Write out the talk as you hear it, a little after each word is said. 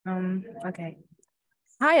Okay.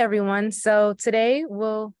 Hi, everyone. So today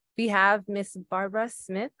we have Miss Barbara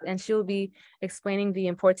Smith, and she'll be explaining the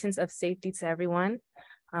importance of safety to everyone.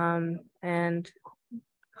 And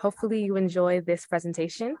hopefully you enjoy this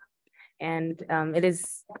presentation. And it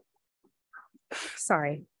is,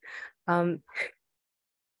 sorry. Um,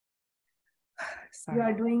 You are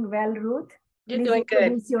sorry. doing well, Ruth. You're Please doing good.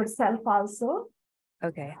 introduce yourself also.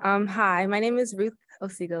 Okay. Hi, my name is Ruth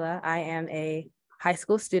Osigala. I am a high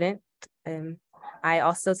school student. I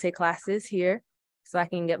also take classes here so I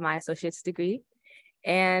can get my associate's degree.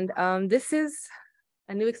 And this is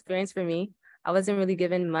a new experience for me. I wasn't really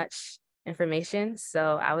given much information,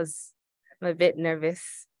 so I'm a bit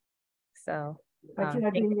nervous. So, But you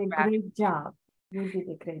are doing a great job. You did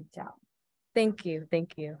a great job. Thank you.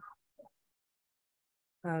 Thank you.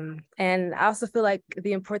 And I also feel like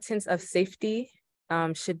the importance of safety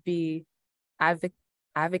should be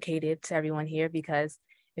advocated to everyone here, because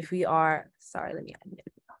if we are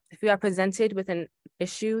presented with an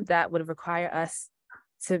issue that would require us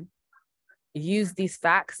to use these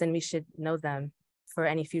facts, then we should know them for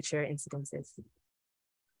any future incidences.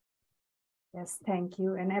 Yes, thank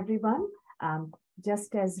you. And everyone,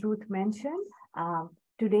 just as Ruth mentioned,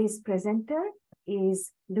 today's presenter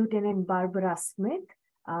is Lieutenant Barbara Smith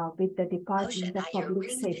with the Department of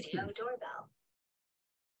Public Safety.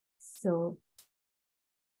 So,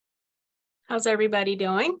 how's everybody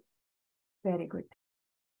doing? Very good.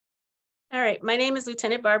 All right, my name is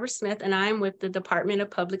Lieutenant Barbara Smith, and I'm with the Department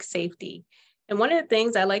of Public Safety. And one of the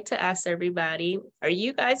things I like to ask everybody, are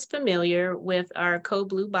you guys familiar with our code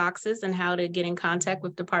blue boxes and how to get in contact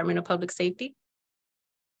with Department of Public Safety?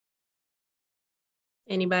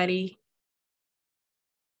 Anybody?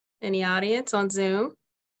 Any audience on Zoom?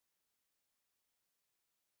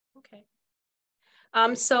 Okay.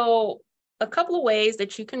 So a couple of ways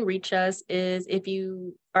that you can reach us is if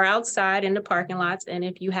you are outside in the parking lots and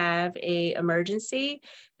if you have an emergency,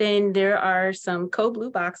 then there are some code blue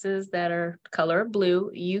boxes that are color blue.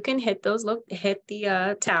 You can hit those, hit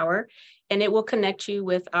the tower, and it will connect you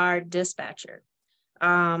with our dispatcher.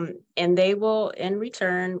 And they will in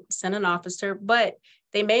return send an officer, but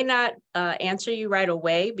they may not answer you right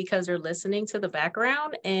away because they're listening to the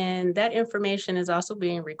background, and that information is also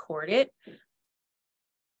being recorded.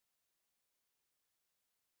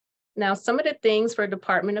 Now, some of the things for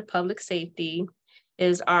Department of Public Safety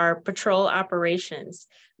is our patrol operations.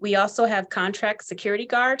 We also have contract security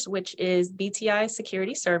guards, which is BTI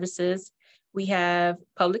Security Services. We have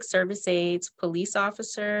public service aides, police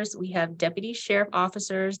officers. We have deputy sheriff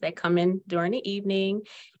officers that come in during the evening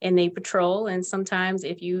and they patrol. And sometimes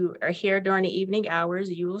if you are here during the evening hours,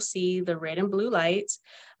 you will see the red and blue lights.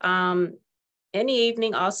 In the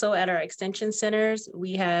evening, also at our extension centers,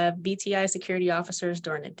 we have BTI security officers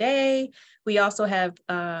during the day. We also have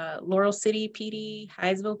Laurel City PD,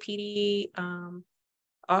 Hyattsville PD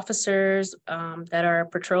officers that are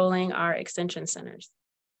patrolling our extension centers.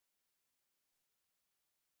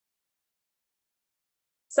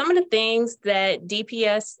 Some of the things that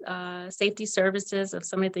DPS safety services of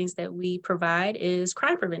some of the things that we provide is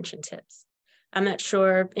crime prevention tips. I'm not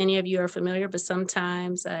sure if any of you are familiar, but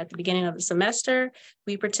sometimes at the beginning of the semester,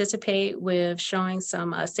 we participate with showing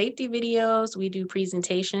some safety videos. We do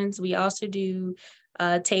presentations. We also do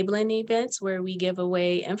tabling events where we give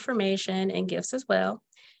away information and gifts as well.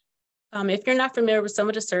 If you're not familiar with some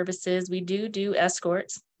of the services, we do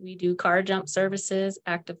escorts. We do car jump services,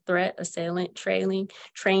 active threat, assailant training.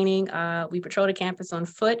 We patrol the campus on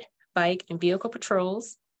foot, bike, and vehicle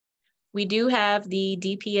patrols. We do have the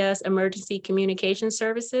DPS emergency communication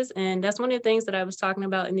services, and that's one of the things that I was talking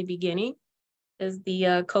about in the beginning is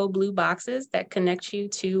the code blue boxes that connect you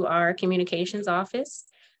to our communications office.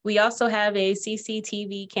 We also have a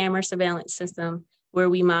CCTV camera surveillance system where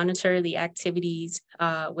we monitor the activities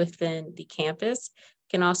within the campus.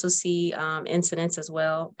 You can also see incidents as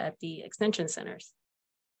well at the extension centers.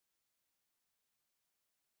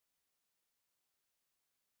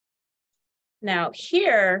 Now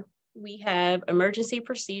here, we have emergency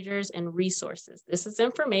procedures and resources. This is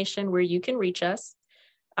information where you can reach us.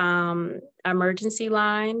 Emergency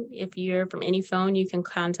line, if you're from any phone, you can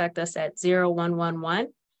contact us at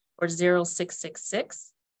 0111 or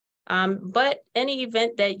 0666. But any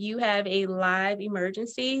event that you have a live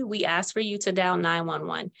emergency, we ask for you to dial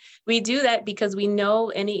 911. We do that because we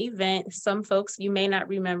know any event, some folks, you may not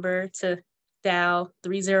remember to dial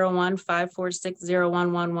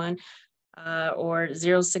 301-546-0111. Or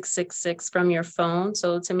 0666 from your phone.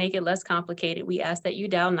 So to make it less complicated, we ask that you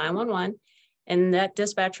dial 911 and that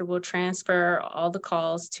dispatcher will transfer all the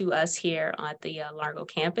calls to us here at the Largo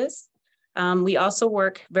campus. We also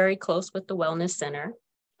work very close with the Wellness Center.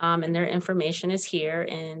 And their information is here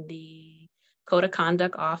in the Code of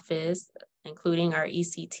Conduct office, including our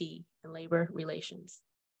ECT and labor relations.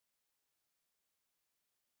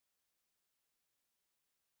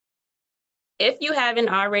 If you haven't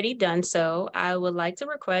already done so, I would like to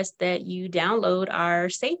request that you download our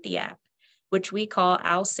safety app, which we call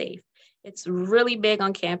OwlSafe. It's really big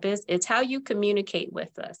on campus. It's how you communicate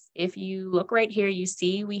with us. If you look right here, you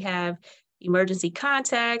see we have emergency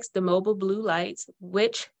contacts, the mobile blue lights,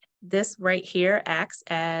 which this right here acts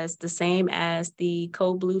as the same as the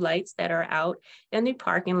code blue lights that are out in the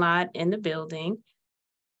parking lot in the building.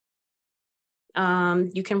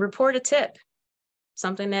 You can report a tip.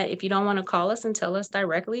 Something that if you don't want to call us and tell us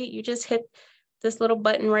directly, you just hit this little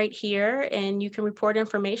button right here and you can report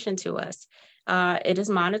information to us. It is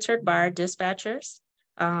monitored by our dispatchers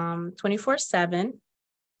 24/7.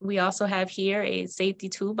 We also have here a safety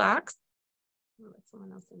toolbox.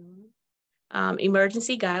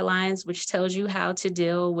 Emergency guidelines, which tells you how to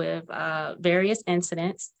deal with various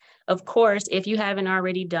incidents. Of course, if you haven't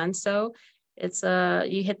already done so, it's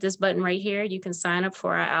you hit this button right here. You can sign up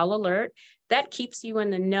for our Owl Alert. That keeps you in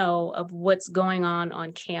the know of what's going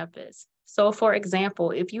on campus. So for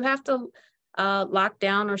example, if you have to lock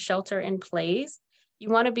down or shelter in place, you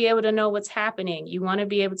want to be able to know what's happening. You want to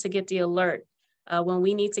be able to get the alert. When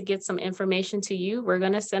we need to get some information to you, we're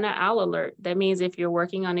going to send an Owl Alert. That means if you're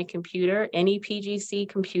working on a computer, any PGC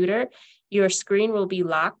computer, your screen will be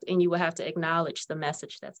locked and you will have to acknowledge the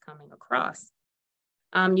message that's coming across.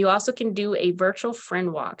 You also can do a virtual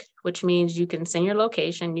friend walk, which means you can send your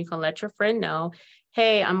location. You can let your friend know,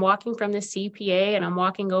 hey, I'm walking from the CPA and I'm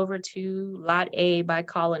walking over to Lot A by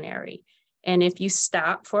Culinary. And if you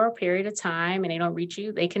stop for a period of time and they don't reach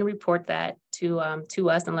you, they can report that to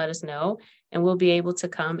us and let us know. And we'll be able to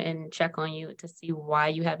come and check on you to see why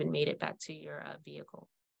you haven't made it back to your vehicle.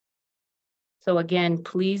 So again,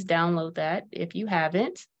 please download that if you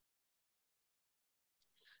haven't.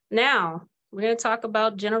 Now, we're going to talk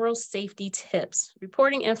about general safety tips.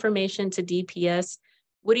 Reporting information to DPS.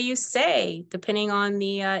 What do you say depending on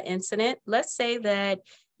the incident? Let's say that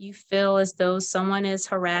you feel as though someone is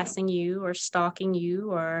harassing you or stalking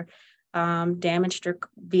you or damaged your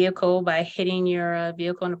vehicle by hitting your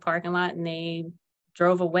vehicle in the parking lot and they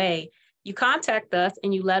drove away. You contact us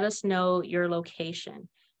and you let us know your location.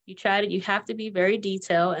 You have to be very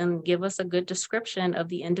detailed and give us a good description of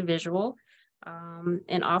the individual.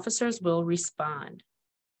 And officers will respond.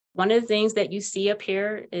 One of the things that you see up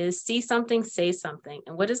here is see something, say something.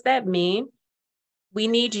 And what does that mean? We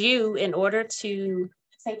need you in order to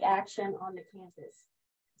take action on the campus.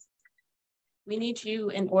 We need you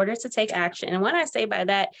in order to take action. And when I say by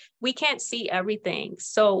that, we can't see everything.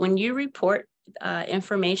 So when you report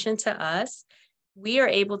information to us, we are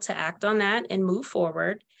able to act on that and move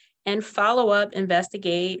forward and follow up,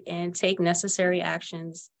 investigate, and take necessary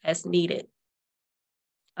actions as needed.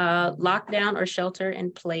 Lockdown or shelter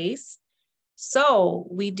in place. So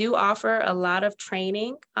we do offer a lot of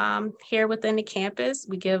training here within the campus.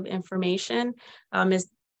 We give information. It's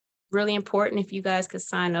really important if you guys could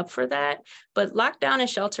sign up for that. But lockdown and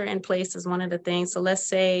shelter in place is one of the things. So let's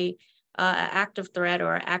say an active threat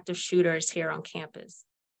or an active shooter is here on campus.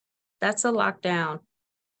 That's a lockdown.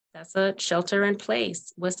 That's a shelter in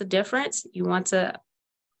place. What's the difference? You want to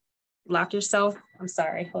lock yourself. I'm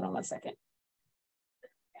sorry, hold on one second.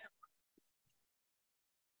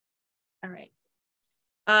 All right.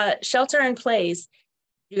 Shelter in place.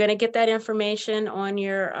 You're going to get that information on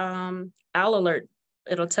your Owl Alert.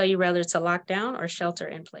 It'll tell you whether it's a lockdown or shelter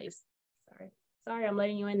in place. Sorry, I'm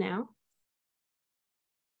letting you in now.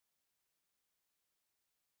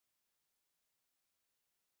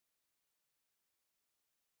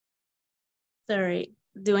 All right.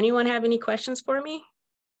 Do anyone have any questions for me?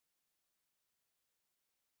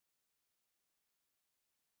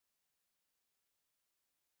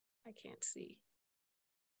 I can't see.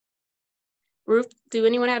 Ruth, do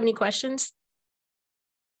anyone have any questions?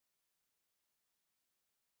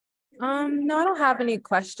 No, I don't have any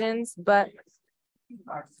questions, but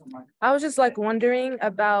I was just like wondering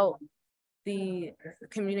about the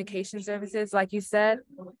communication services. Like you said,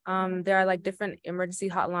 there are like different emergency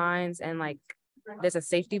hotlines and like there's a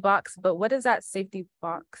safety box, but what does that safety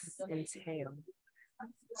box entail?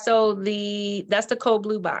 So that's the code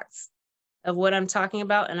blue box of what I'm talking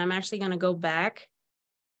about. And I'm actually going to go back.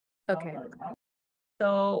 Okay.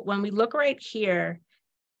 So when we look right here,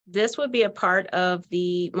 this would be a part of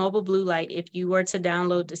the mobile blue light if you were to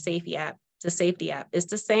download the safety app. It's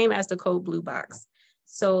the same as the code blue box.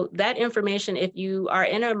 So that information, if you are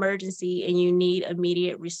in an emergency and you need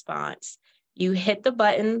immediate response, you hit the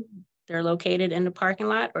button. They're located in the parking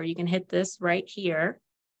lot, or you can hit this right here.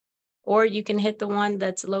 or you can hit the one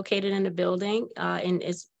that's located in the building, and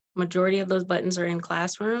it's majority of those buttons are in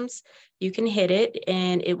classrooms. You can hit it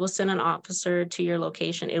and it will send an officer to your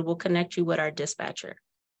location. It will connect you with our dispatcher.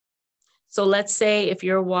 So let's say if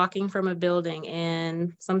you're walking from a building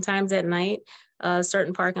and sometimes at night,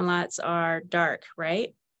 certain parking lots are dark,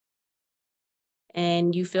 right?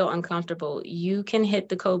 And you feel uncomfortable, you can hit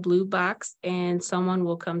the code blue box and someone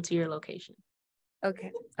will come to your location.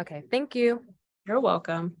 Okay. Thank you. You're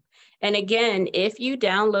welcome. And again, if you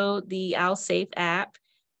download the OwlSafe app,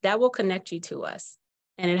 that will connect you to us.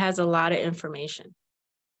 And it has a lot of information.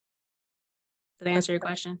 Did I answer your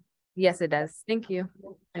question? Yes, it does. Thank you.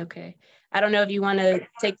 Okay. I don't know if you want to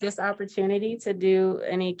take this opportunity to do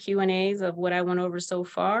any Q&As of what I went over so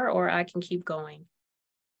far, or I can keep going.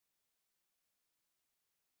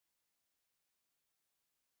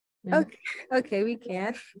 No? Okay, we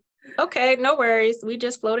can. Okay, no worries. We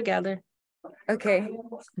just flow together. Okay.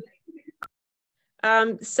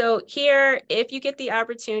 So here, if you get the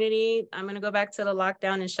opportunity, I'm going to go back to the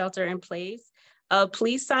lockdown and shelter in place.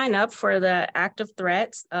 Please sign up for the active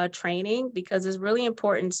threats training, because it's really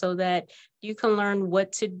important so that you can learn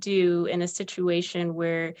what to do in a situation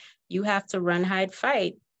where you have to run, hide,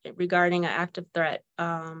 fight regarding an active threat.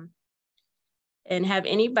 And have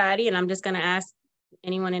anybody, and I'm just going to ask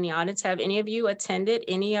anyone in the audience, have any of you attended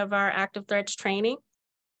any of our active threats training?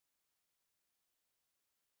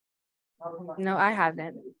 No, I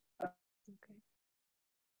haven't. Okay.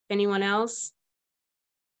 Anyone else?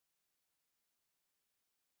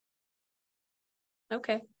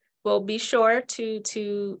 Okay, well, be sure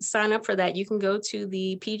to sign up for that. You can go to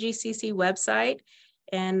the PGCC website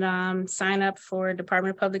and sign up for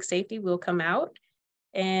Department of Public Safety. We'll come out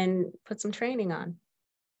and put some training on.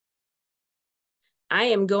 I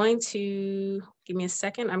am going to, give me a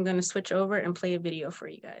second, I'm going to switch over and play a video for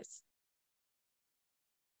you guys.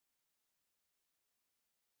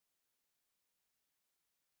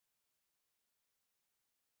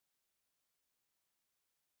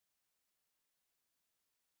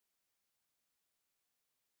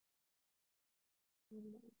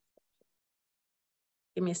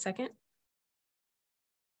 Give me a second.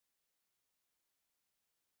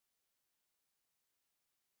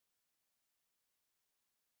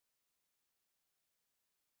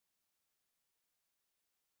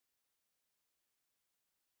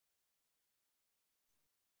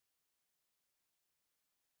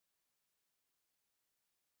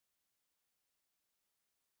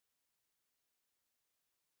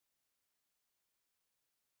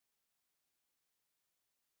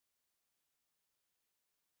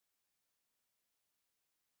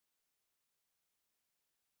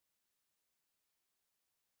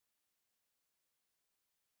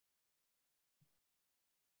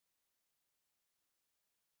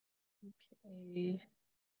 Okay.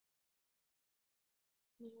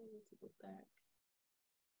 Now I need to go back.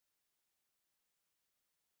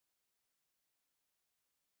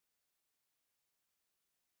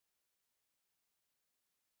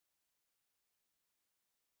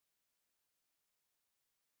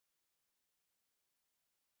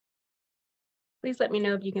 Please let me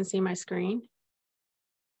know if you can see my screen.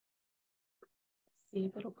 See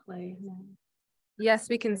if it'll play now. Yes,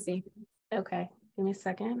 we can see. Okay, give me a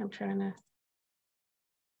second. I'm trying to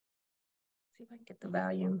see if I can get the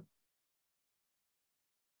volume.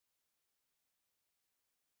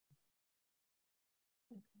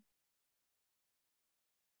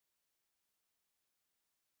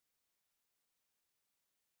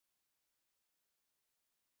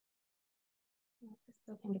 I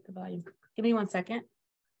still can't get the volume. Give me 1 second.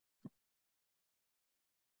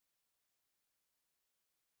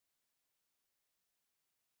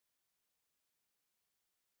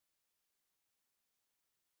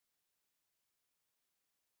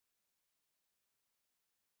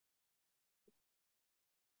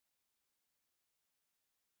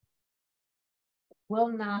 Will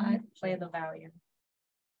not play the volume.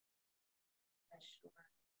 Sure.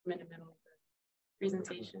 I'm in the middle of the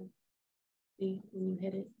presentation. See when you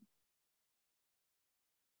hit it.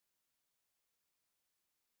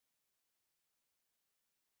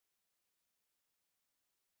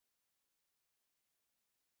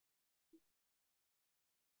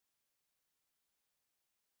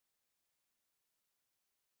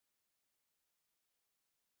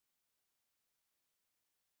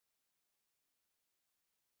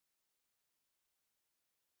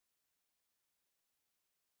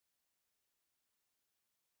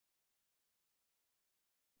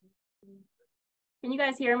 Can you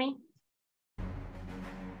guys hear me?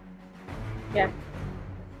 Yeah.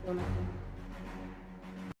 I'm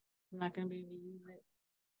not going to be able to use it.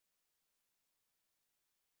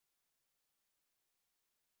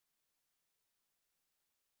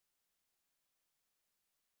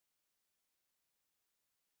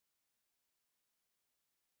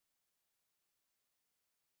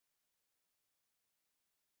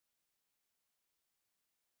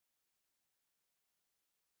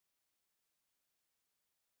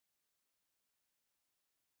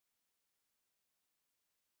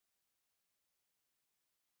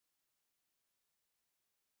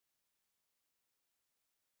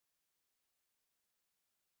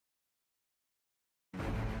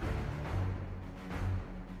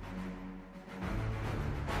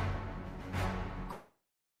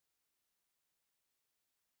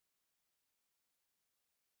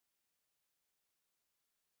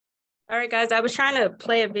 All right, guys, I was trying to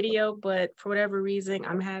play a video, but for whatever reason,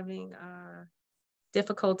 I'm having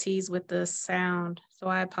difficulties with the sound, so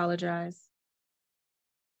I apologize.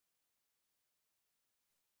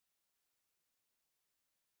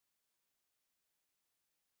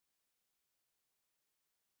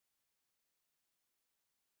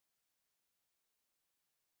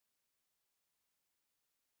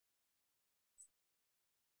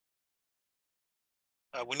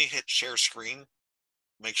 When you hit share screen,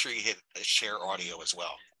 make sure you hit share audio as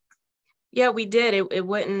well. Yeah, we did. It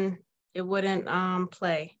wouldn't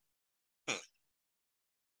play.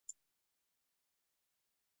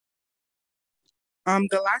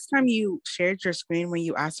 The last time you shared your screen when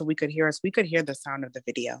you asked if we could hear us, we could hear the sound of the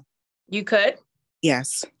video. You could?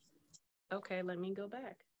 Yes. Okay, let me go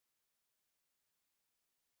back.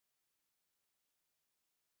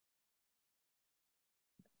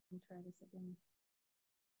 Let me try this again.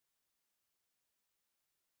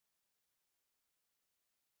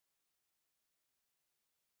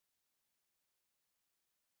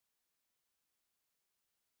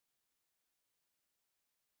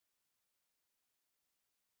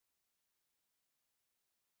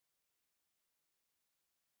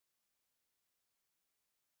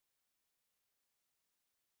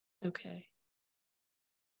 Okay.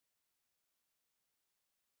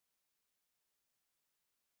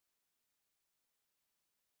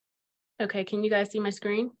 Okay, can you guys see my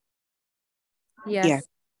screen? Yes. Yes.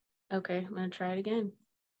 Okay, I'm gonna try it again.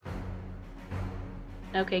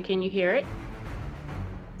 Okay, can you hear it?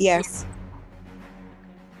 Yes.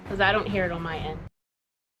 Because I don't hear it on my end.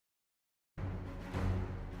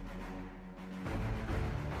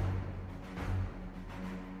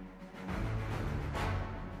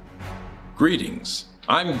 Greetings.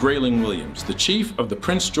 I'm Grayling Williams, the Chief of the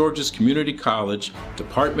Prince George's Community College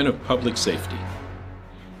Department of Public Safety.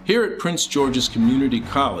 Here at Prince George's Community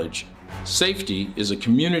College, safety is a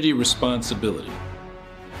community responsibility.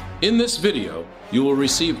 In this video, you will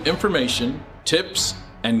receive information, tips,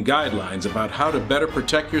 and guidelines about how to better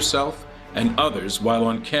protect yourself and others while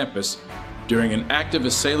on campus during an active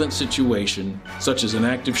assailant situation, such as an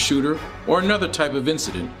active shooter or another type of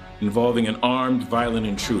incident involving an armed, violent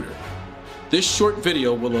intruder. This short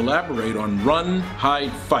video will elaborate on Run,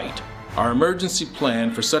 Hide, Fight, our emergency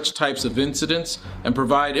plan for such types of incidents, and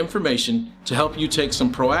provide information to help you take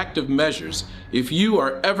some proactive measures if you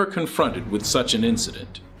are ever confronted with such an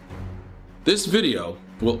incident. This video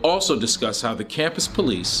will also discuss how the campus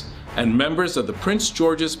police and members of the Prince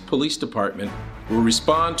George's Police Department will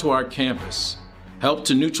respond to our campus, help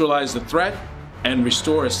to neutralize the threat, and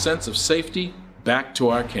restore a sense of safety back to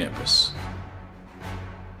our campus.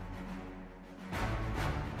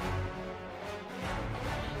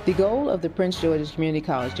 The goal of the Prince George's Community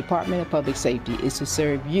College Department of Public Safety is to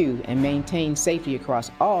serve you and maintain safety across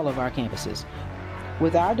all of our campuses.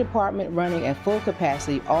 With our department running at full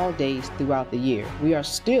capacity all days throughout the year, we are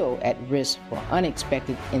still at risk for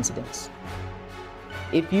unexpected incidents.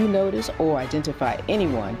 If you notice or identify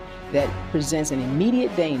anyone that presents an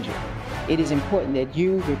immediate danger, it is important that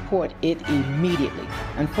you report it immediately.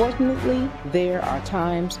 Unfortunately, there are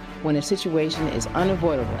times when a situation is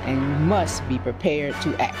unavoidable and you must be prepared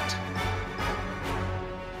to act.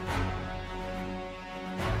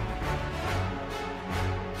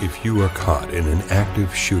 If you are caught in an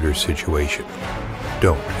active shooter situation,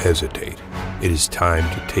 don't hesitate. It is time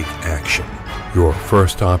to take action. Your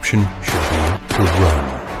first option should be to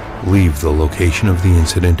run. Leave the location of the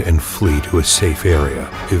incident and flee to a safe area.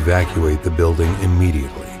 Evacuate the building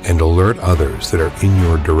immediately and alert others that are in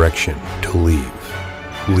your direction to leave.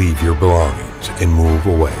 Leave your belongings and move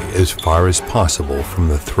away as far as possible from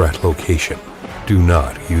the threat location. Do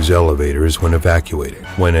not use elevators when evacuating.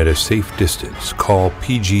 When at a safe distance, call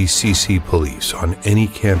PGCC Police on any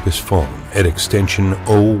campus phone at extension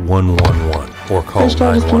 0111 or call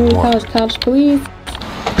 911. College Police.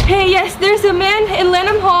 Hey, yes, there's a man in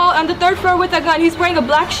Lanham Hall on the 3rd floor with a gun. He's wearing a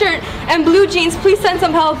black shirt and blue jeans. Please send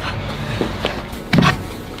some help.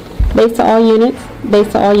 Base to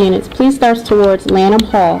all units, please start towards Lanham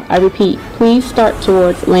Hall. I repeat, please start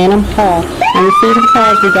towards Lanham Hall. I'm receiving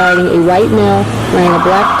calls regarding a white male wearing a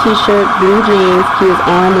black t-shirt, blue jeans. He is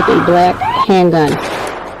armed with a black handgun.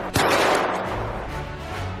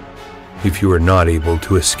 If you are not able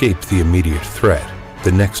to escape the immediate threat,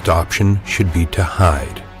 the next option should be to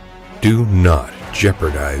hide. Do not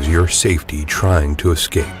jeopardize your safety trying to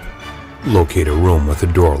escape. Locate a room with a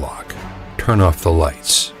door lock. Turn off the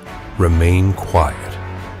lights. Remain quiet.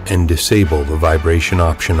 And disable the vibration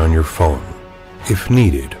option on your phone. If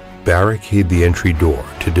needed, barricade the entry door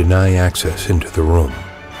to deny access into the room.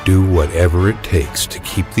 Do whatever it takes to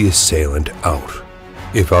keep the assailant out.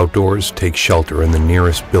 If outdoors, take shelter in the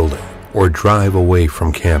nearest building or drive away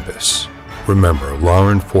from campus. Remember,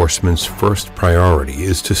 law enforcement's first priority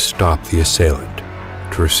is to stop the assailant.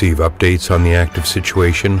 To receive updates on the active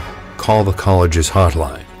situation, call the college's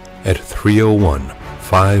hotline at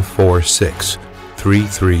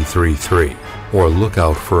 301-546-3333 or look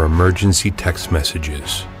out for emergency text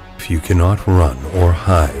messages. If you cannot run or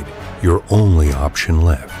hide, your only option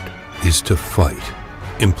left is to fight.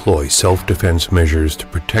 Employ self-defense measures to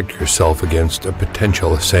protect yourself against a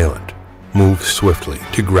potential assailant. Move swiftly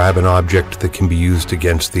to grab an object that can be used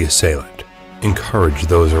against the assailant. Encourage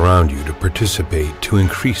those around you to participate to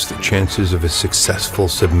increase the chances of a successful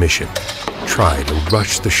submission. Try to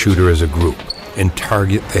rush the shooter as a group and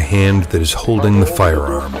target the hand that is holding the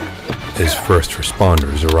firearm. As first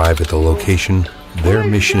responders arrive at the location, their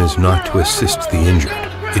mission is not to assist the injured.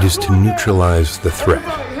 It is to neutralize the threat.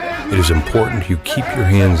 It is important you keep your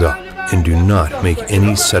hands up and do not make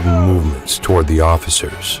any sudden movements toward the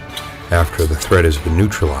officers. After the threat has been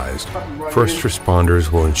neutralized, first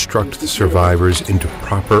responders will instruct the survivors into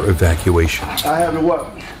proper evacuation. I have the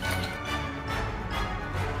weapon.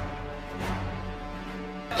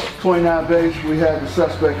 29 base, we have the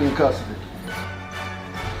suspect in custody.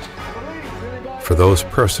 For those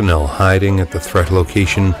personnel hiding at the threat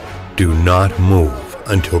location, do not move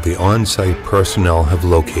until the on-site personnel have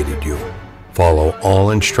located you. Follow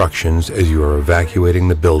all instructions as you are evacuating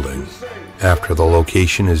the building. After the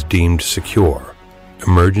location is deemed secure,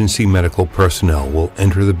 emergency medical personnel will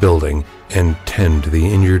enter the building and tend to the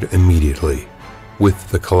injured immediately. With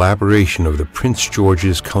the collaboration of the Prince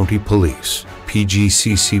George's County Police,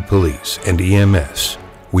 PGCC Police, and EMS,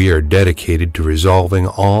 we are dedicated to resolving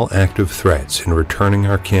all active threats and returning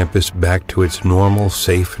our campus back to its normal,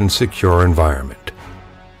 safe, and secure environment.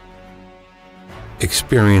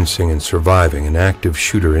 Experiencing and surviving an active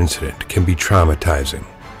shooter incident can be traumatizing,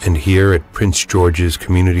 and here at Prince George's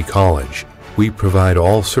Community College, we provide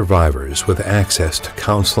all survivors with access to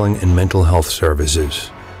counseling and mental health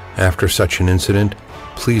services. After such an incident,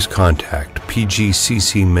 please contact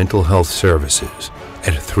PGCC Mental Health Services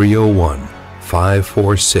at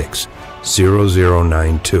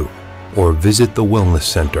 301-546-0092 or visit the Wellness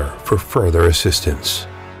Center for further assistance.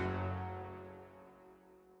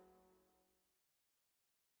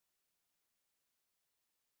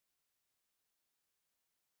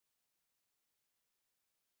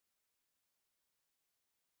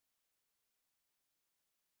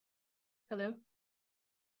 Hello.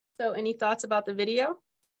 So any thoughts about the video?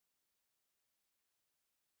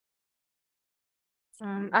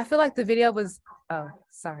 I feel like the video was, oh,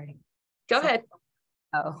 sorry. Go ahead.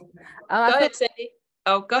 Oh. Go ahead, Cindy.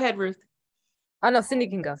 Oh, go ahead, Ruth. Oh, no, Cindy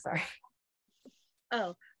can go, sorry.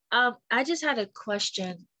 Oh, I just had a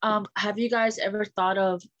question. Have you guys ever thought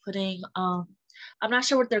of putting, I'm not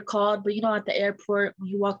sure what they're called, but you know, at the airport, when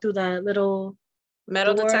you walk through that little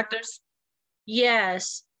metal door? detectors?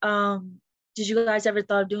 Yes. Did you guys ever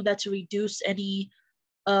thought of doing that to reduce any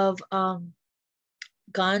of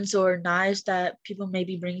guns or knives that people may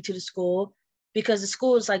be bringing to the school? Because the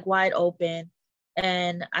school is like wide open,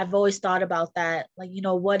 and I've always thought about that. Like, you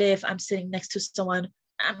know, what if I'm sitting next to someone,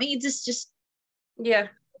 I mean, just yeah,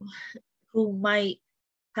 who might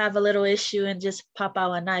have a little issue and just pop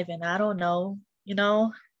out a knife, and I don't know, you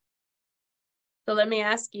know? So let me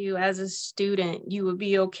ask you, as a student, you would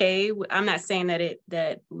be okay? I'm not saying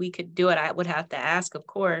that we could do it. I would have to ask, of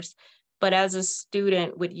course. But as a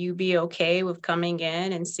student, would you be okay with coming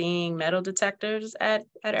in and seeing metal detectors at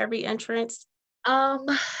every entrance? At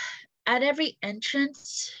every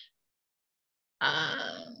entrance.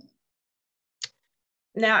 Now,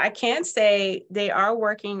 I can say they are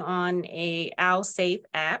working on a OwlSafe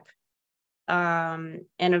app. And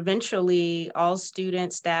eventually all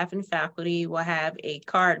students, staff, and faculty will have a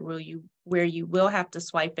card where you will have to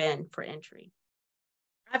swipe in for entry.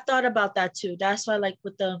 I've thought about that too. That's why, like,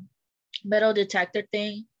 with the metal detector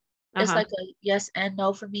thing, it's like a yes and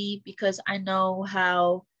no for me, because I know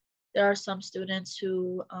how there are some students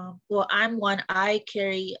who, well, I'm one, I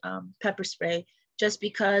carry pepper spray just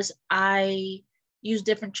because I use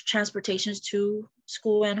different transportations to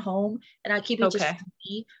school and home, and I keep it just for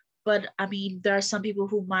me. But I mean, there are some people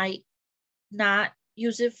who might not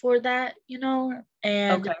use it for that, you know?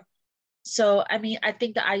 And so, I mean, I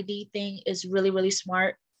think the ID thing is really, really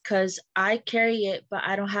smart, because I carry it, but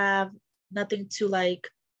I don't have nothing to like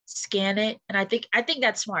scan it. And I think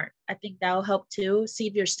that's smart. I think that will help too, see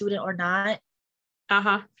if you're a student or not.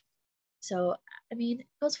 So, I mean, it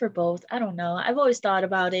goes for both. I don't know. I've always thought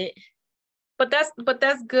about it. But that's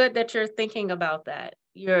good that you're thinking about that.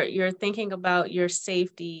 You're thinking about your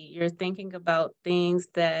safety. You're thinking about things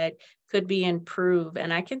that could be improved.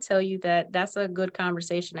 And I can tell you that that's a good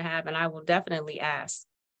conversation to have, and I will definitely ask.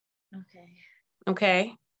 Okay.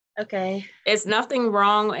 Okay. Okay. It's nothing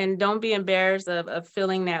wrong, and don't be embarrassed of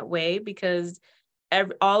feeling that way, because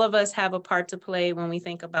all of us have a part to play when we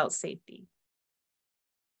think about safety.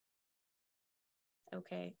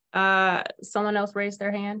 Okay. Someone else raised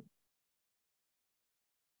their hand.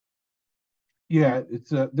 Yeah,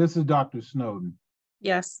 this is Dr. Snowden.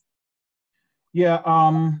 Yes. Yeah,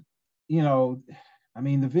 you know, I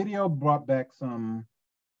mean, the video brought back some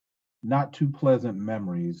not too pleasant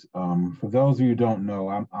memories. For those of you who don't know,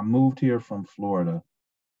 I moved here from Florida,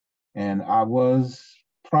 and I was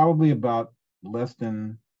probably about less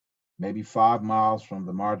than maybe 5 miles from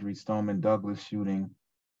the Marjory Stoneman Douglas shooting.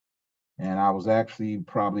 And I was actually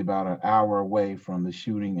probably about an hour away from the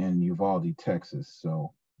shooting in Uvalde, Texas.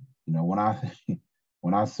 So, you know,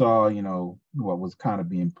 when I saw, you know, what was kind of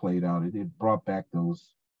being played out, it brought back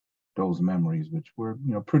those memories, which were,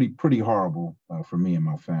 you know, pretty horrible for me and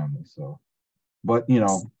my family. So, but you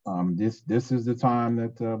know, this is the time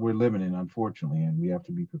that we're living in, unfortunately, and we have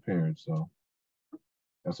to be prepared. So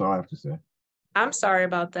that's all I have to say. I'm sorry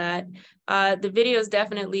about that. The videos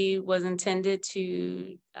definitely was intended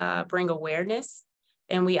to bring awareness.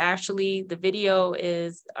 And the video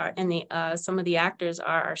is, some of the actors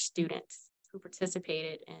are our students who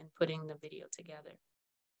participated in putting the video together.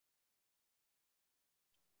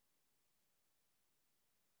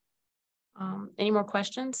 Any more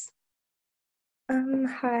questions?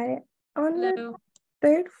 Hi. On Hello. the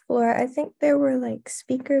third floor, I think there were like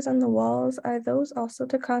speakers on the walls. Are those also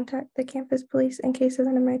to contact the campus police in case of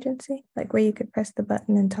an emergency? Like where you could press the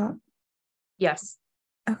button and talk? Yes.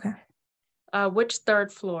 Okay. Which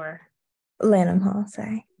third floor? Lanham Hall,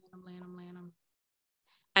 sorry. Lanham.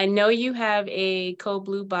 I know you have a Code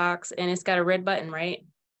Blue box and it's got a red button, right?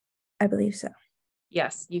 I believe so.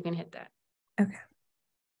 Yes, you can hit that. Okay.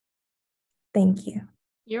 Thank you.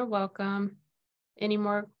 You're welcome. Any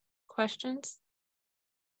more questions?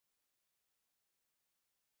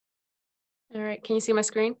 All right, can you see my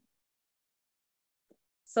screen?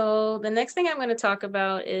 So the next thing I'm going to talk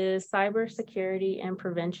about is cybersecurity and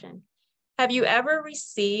prevention. Have you ever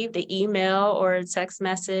received an email or a text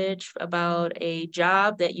message about a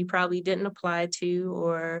job that you probably didn't apply to,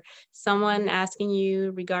 or someone asking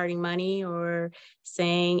you regarding money, or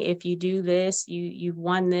saying if you do this, you've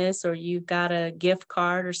won this, or you've got a gift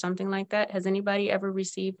card or something like that? Has anybody ever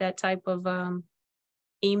received that type of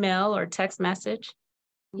email or text message?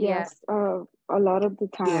 Yes, a lot of the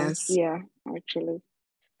times, Yes. yeah, actually.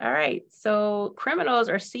 All right, so criminals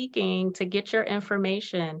are seeking to get your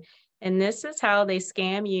information, and this is how they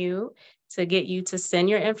scam you to get you to send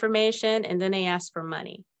your information, and then they ask for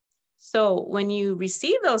money. So when you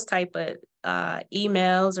receive those type of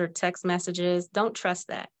emails or text messages, don't trust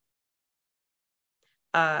that.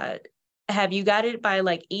 Have you got it by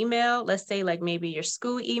like email? Let's say like maybe your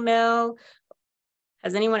school email.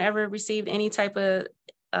 Has anyone ever received any type of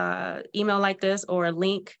email like this, or a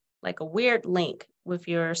link, like a weird link with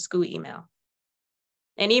your school email?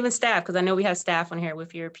 And even staff, because I know we have staff on here,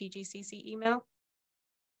 with your PGCC email.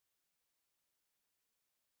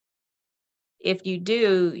 If you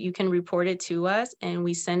do, you can report it to us and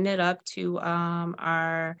we send it up to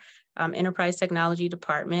our enterprise technology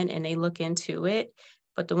department and they look into it.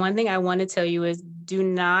 But the one thing I want to tell you is do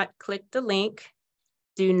not click the link.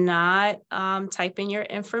 Do not type in your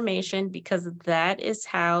information, because that is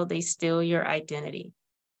how they steal your identity.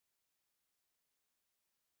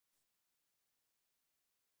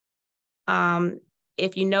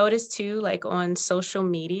 If you notice too, like on social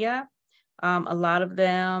media, a lot of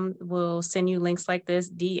them will send you links like this,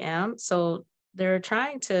 DM. So they're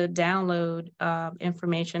trying to download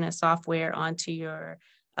information and software onto your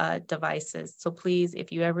devices. So please,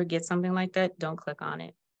 if you ever get something like that, don't click on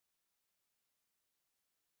it.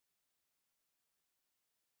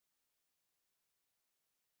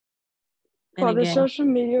 For the social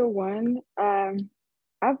media one,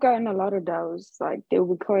 I've gotten a lot of those. Like they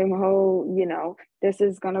would claim, oh, you know, this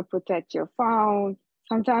is gonna protect your phone.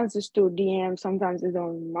 Sometimes it's through DM, sometimes it's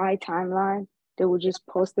on my timeline. They would just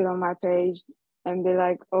post it on my page and be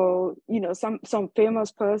like, oh, you know, some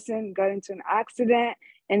famous person got into an accident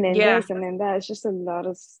and then this and then that. It's just a lot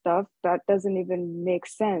of stuff that doesn't even make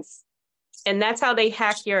sense. And that's how they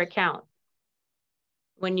hack your account.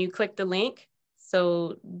 When you click the link.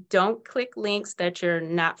 So don't click links that you're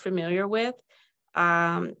not familiar with.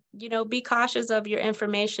 You know, be cautious of your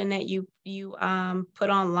information that you put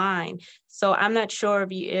online. So I'm not sure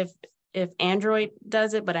if Android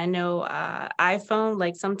does it, but I know iPhone,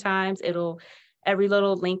 like sometimes it'll every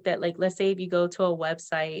little link that, like, let's say if you go to a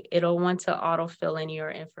website, it'll want to autofill in your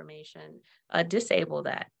information. Disable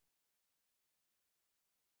that.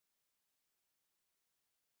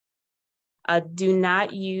 Do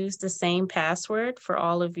not use the same password for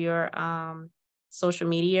all of your social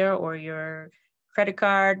media or your credit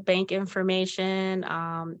card, bank information,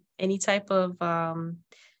 any type of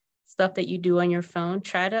stuff that you do on your phone.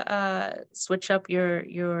 Try to switch up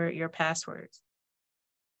your passwords.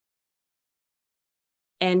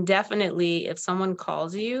 And definitely, if someone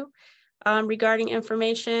calls you regarding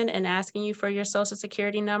information and asking you for your social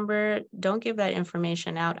security number, don't give that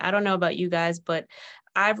information out. I don't know about you guys, but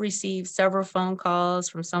I've received several phone calls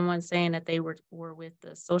from someone saying that they were with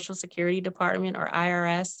the Social Security Department or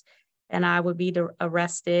IRS, and I would be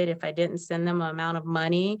arrested if I didn't send them an amount of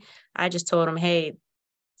money. I just told them, hey,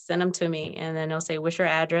 send them to me. And then they'll say, what's your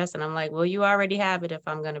address? And I'm like, well, you already have it if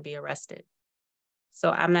I'm going to be arrested. So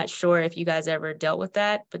I'm not sure if you guys ever dealt with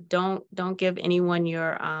that, but don't give anyone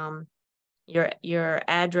your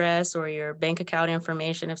address or your bank account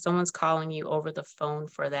information if someone's calling you over the phone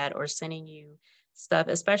for that or sending you stuff,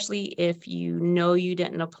 especially if you know you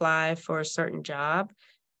didn't apply for a certain job.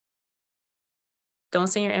 Don't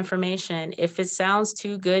send your information. If it sounds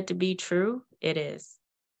too good to be true, it is.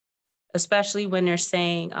 Especially when they're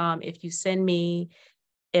saying,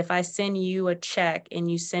 if I send you a check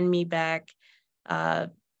and you send me back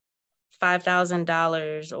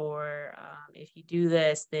 $5,000, or if you do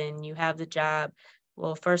this, then you have the job.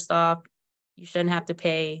 Well, first off, you shouldn't have to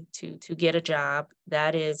pay to get a job.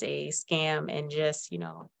 That is a scam, and just,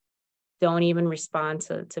 don't even respond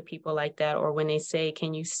to people like that. Or when they say,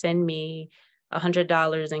 can you send me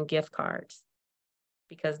 $100 in gift cards?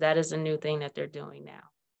 Because that is a new thing that they're doing now.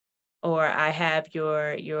 Or I have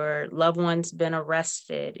your loved one's been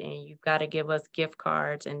arrested and you've got to give us gift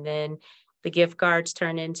cards, and then the gift cards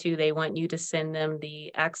turn into, they want you to send them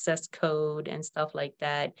the access code and stuff like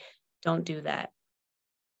that. Don't do that.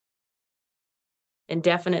 And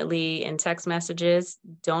definitely in text messages,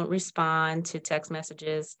 don't respond to text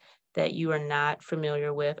messages that you are not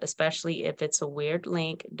familiar with, especially if it's a weird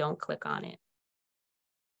link. Don't click on it.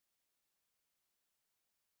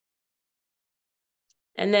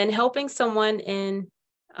 And then helping someone in,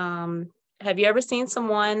 have you ever seen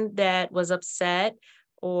someone that was upset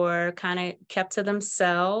or kind of kept to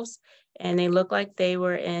themselves and they look like they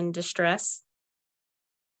were in distress?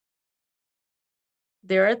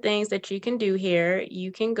 There are things that you can do here.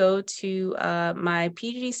 You can go to my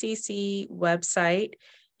PGCC website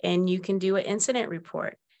and you can do an incident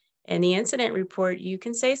report. In the incident report, you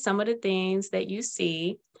can say some of the things that you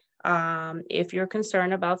see if you're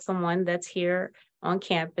concerned about someone that's here on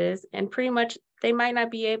campus, and pretty much they might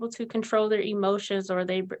not be able to control their emotions or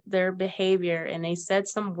their behavior, and they said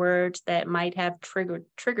some words that might have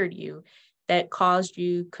triggered you, that caused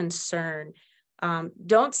you concern.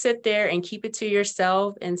 Don't sit there and keep it to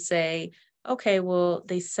yourself and say, okay, well,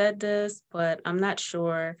 they said this, but I'm not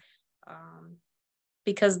sure.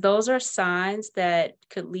 Because those are signs that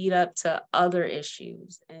could lead up to other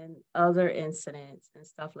issues and other incidents and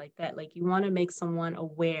stuff like that. Like, you want to make someone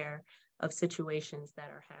aware of situations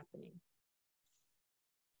that are happening.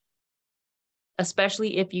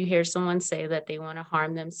 Especially if you hear someone say that they want to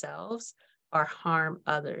harm themselves or harm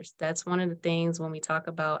others. That's one of the things when we talk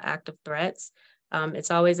about active threats.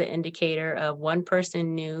 It's always an indicator of one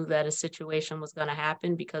person knew that a situation was going to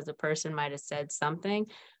happen because the person might have said something,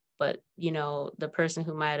 but the person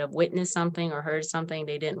who might have witnessed something or heard something,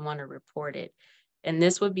 they didn't want to report it. And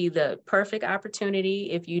this would be the perfect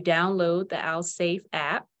opportunity. If you download the OwlSafe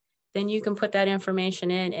app, then you can put that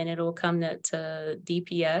information in and it'll come to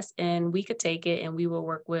DPS, and we could take it and we will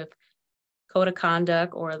work with Code of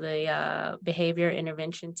Conduct or the behavior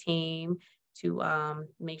intervention team to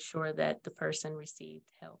make sure that the person received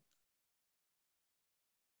help.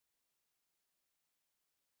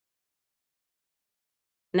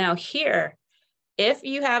 Now here, if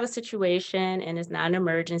you have a situation and it's not an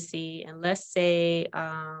emergency, and let's say,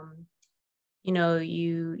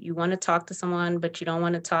 you want to talk to someone, but you don't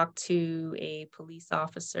want to talk to a police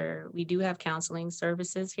officer, we do have counseling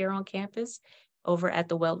services here on campus over at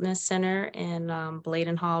the Wellness Center in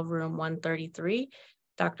Bladen Hall, room 133.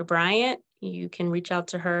 Dr. Bryant, you can reach out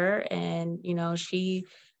to her, and, she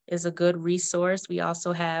is a good resource. We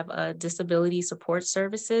also have disability support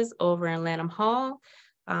services over in Lanham Hall.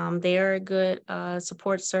 They are a good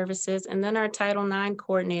support services. And then our Title IX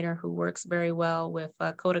coordinator, who works very well with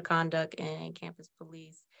Code of Conduct and campus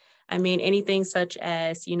police. I mean, anything such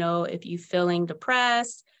as, if you're feeling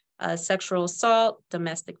depressed, sexual assault,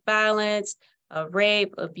 domestic violence,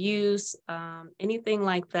 rape, abuse, anything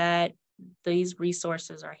like that, these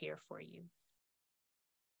resources are here for you.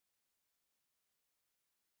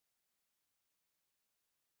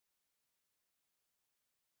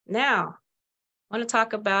 Now, I want to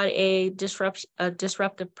talk about a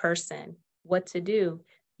disruptive person, what to do.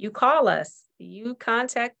 You call us, you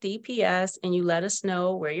contact DPS, and you let us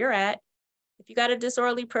know where you're at. If you got a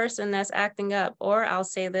disorderly person that's acting up, or I'll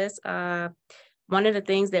say this, one of the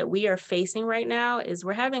things that we are facing right now is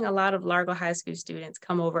we're having a lot of Largo High School students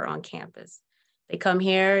come over on campus. They come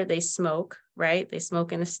here, they smoke, right? They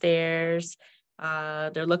smoke in the stairs.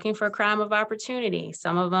 They're looking for a crime of opportunity.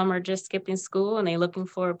 Some of them are just skipping school and they're looking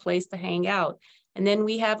for a place to hang out. And then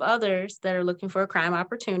we have others that are looking for a crime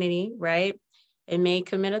opportunity, right? It may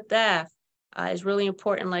commit a theft. It's really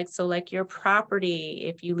important, like your property,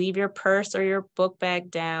 if you leave your purse or your book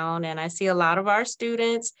bag down, and I see a lot of our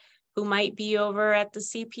students who might be over at the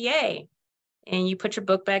CPA, and you put your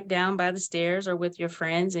book bag down by the stairs or with your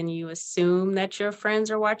friends, and you assume that your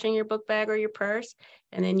friends are watching your book bag or your purse,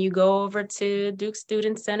 and then you go over to Duke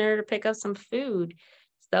Student Center to pick up some food.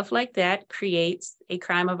 Stuff like that creates a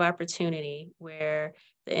crime of opportunity where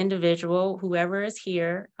the individual, whoever is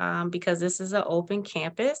here, because this is an open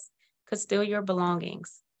campus, could steal your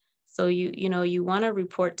belongings. So you want to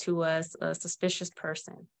report to us a suspicious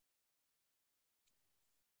person.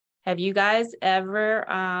 Have you guys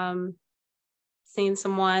ever seen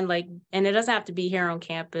someone and it doesn't have to be here on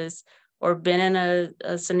campus, or been in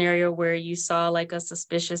a scenario where you saw like a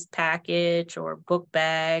suspicious package or book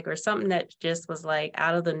bag or something that just was like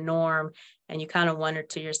out of the norm, and you kind of wondered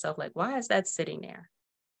to yourself, like, why is that sitting there?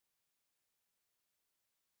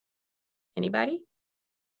 Anybody?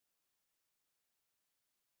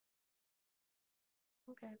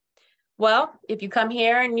 Okay. Well, if you come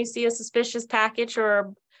here and you see a suspicious package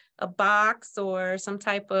or a box or some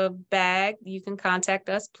type of bag, you can contact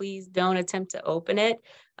us. Please don't attempt to open it.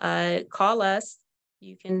 Call us.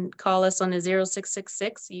 You can call us on the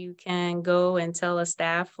 0666. You can go and tell a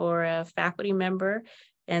staff or a faculty member,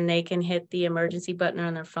 and they can hit the emergency button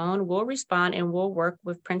on their phone. We'll respond, and we'll work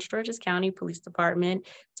with Prince George's County Police Department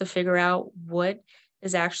to figure out what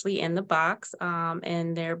is actually in the box,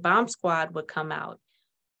 and their bomb squad would come out.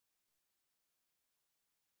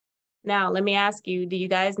 Now, let me ask you, do you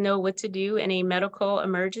guys know what to do in a medical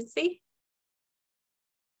emergency?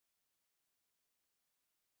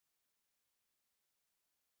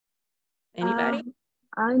 Anybody?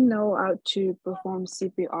 I know how to perform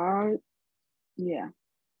CPR. Yeah.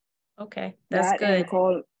 Okay, that's good. And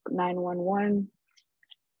call 911.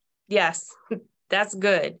 Yes, that's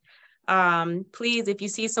good. Please, if you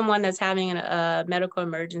see someone that's having a medical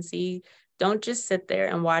emergency, don't just sit there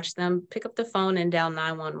and watch them. Pick up the phone and dial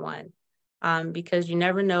 911, because you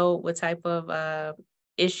never know what type of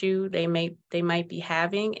issue they might be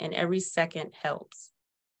having, and every second helps.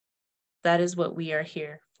 That is what we are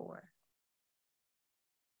here for.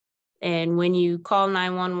 And when you call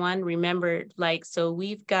 911, remember, so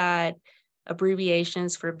we've got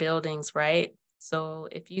abbreviations for buildings, right? So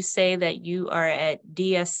if you say that you are at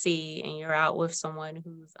DSC and you're out with someone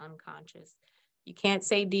who's unconscious, you can't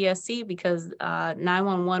say DSC because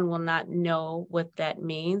 911 will not know what that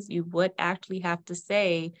means. You would actually have to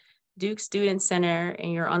say Duke Student Center,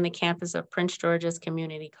 and you're on the campus of Prince George's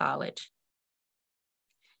Community College.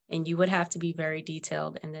 And you would have to be very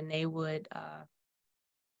detailed, and then they would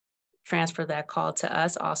transfer that call to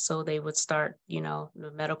us. Also, they would start, the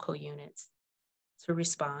medical units to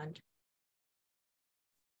respond.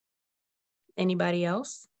 Anybody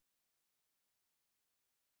else?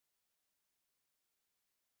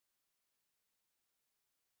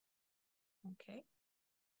 Okay.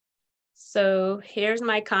 So here's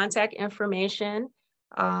my contact information.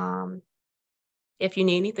 If you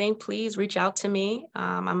need anything, please reach out to me.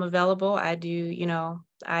 I'm available. I do,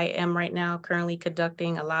 I am right now currently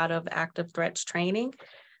conducting a lot of active threats training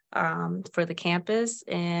for the campus.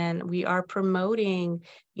 And we are promoting,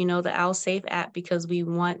 the OwlSafe app because we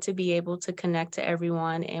want to be able to connect to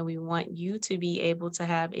everyone, and we want you to be able to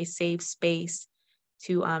have a safe space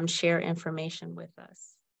to share information with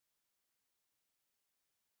us.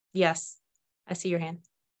 Yes, I see your hand.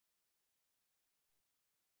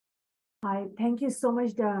 Hi, thank you so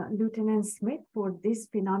much, Lieutenant Smith, for this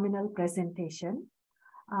phenomenal presentation.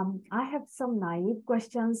 I have some naive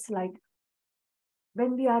questions, like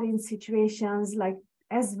when we are in situations like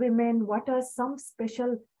as women, what are some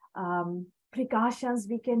special precautions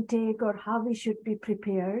we can take, or how we should be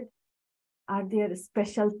prepared? Are there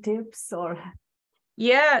special tips or?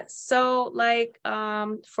 Yeah, so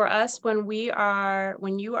for us, when you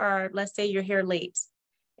are, let's say you're here late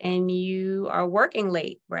and you are working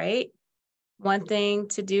late, right? One thing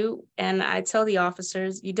to do, and I tell the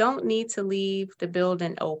officers, you don't need to leave the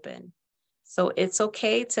building open. So it's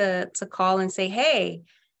okay to call and say, hey,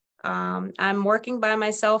 I'm working by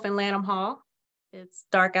myself in Lanham Hall. It's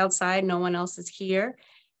dark outside, no one else is here.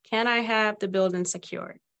 Can I have the building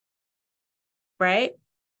secured? Right?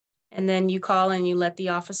 And then you call and you let the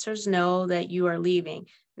officers know that you are leaving.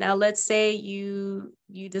 Now, let's say you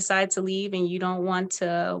decide to leave and you don't want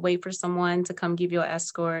to wait for someone to come give you an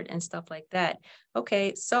escort and stuff like that.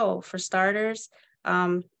 Okay, so for starters,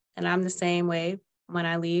 and I'm the same way when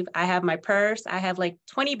I leave, I have my purse. I have like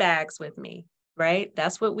 20 bags with me, right?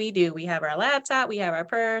 That's what we do. We have our laptop, we have our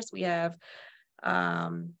purse, we have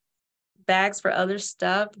bags for other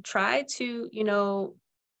stuff. Try to, you know,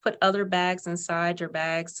 put other bags inside your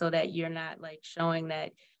bags so that you're not like showing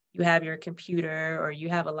that you have your computer or you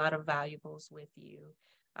have a lot of valuables with you.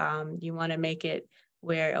 You want to make it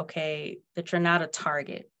where, okay, that you're not a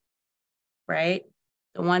target, right?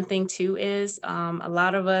 The one thing too is a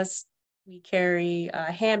lot of us, we carry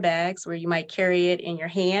handbags where you might carry it in your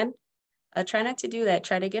hand. Try not to do that.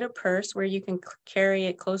 Try to get a purse where you can carry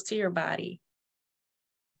it close to your body,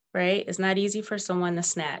 right? It's not easy for someone to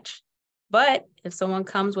snatch. But if someone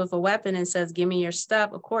comes with a weapon and says, give me your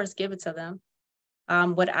stuff, of course, give it to them.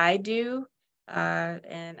 What I do,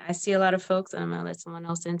 and I see a lot of folks, and I'm gonna let someone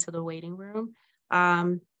else into the waiting room.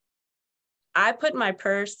 I put my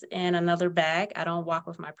purse in another bag. I don't walk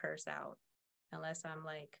with my purse out unless I'm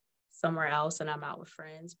like somewhere else and I'm out with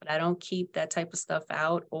friends, but I don't keep that type of stuff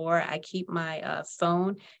out, or I keep my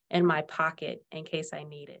phone in my pocket in case I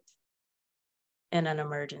need it in an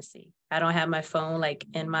emergency. I don't have my phone like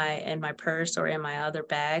in my purse or in my other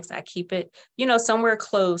bags. I keep it, you know, somewhere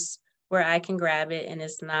close where I can grab it and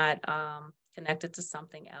it's not connected to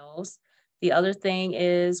something else. The other thing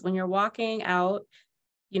is when you're walking out,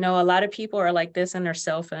 you know, a lot of people are like this in their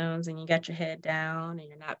cell phones and you got your head down and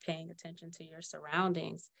you're not paying attention to your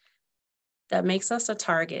surroundings. That makes us a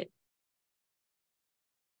target.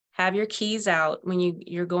 Have your keys out when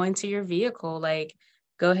you're going to your vehicle. Like,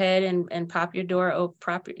 go ahead and pop your door,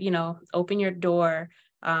 open your door.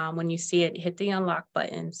 When you see it, hit the unlock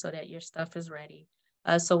button so that your stuff is ready.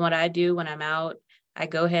 So what I do when I'm out, I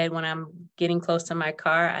go ahead when I'm getting close to my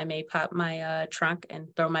car, I may pop my trunk and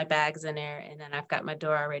throw my bags in there, and then I've got my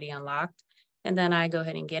door already unlocked, and then I go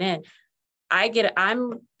ahead and get in.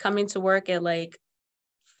 I'm coming to work at like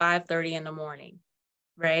 5:30 in the morning,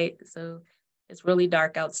 right? So it's really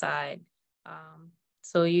dark outside.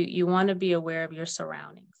 So you want to be aware of your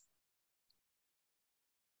surroundings.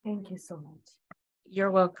 Thank you so much. You're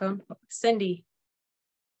welcome. Cindy.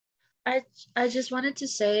 I just wanted to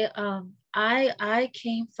say, I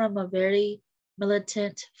came from a very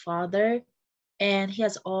militant father, and he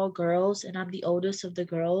has all girls, and I'm the oldest of the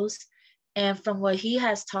girls. And from what he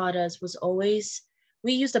has taught us was always,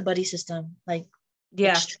 we use the buddy system, like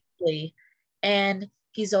extremely. And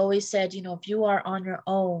he's always said, you know, if you are on your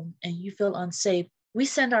own and you feel unsafe, we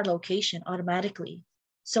send our location automatically.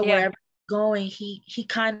 So wherever you're going, he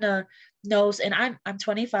kind of knows. And I'm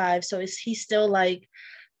 25, so he's still like,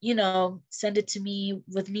 you know, send it to me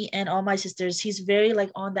with me and all my sisters. He's very like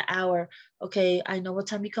on the hour. Okay, I know what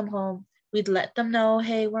time you come home. We'd let them know,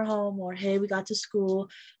 hey, we're home, or hey, we got to school.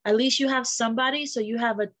 At least you have somebody, so you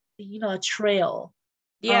have a trail.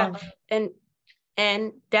 Yeah,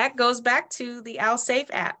 and that goes back to the OwlSafe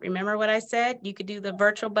app. Remember what I said? You could do the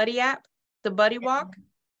virtual buddy app, the buddy walk,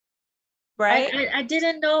 right? I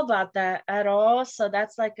didn't know about that at all. So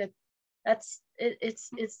that's like it's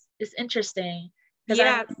interesting.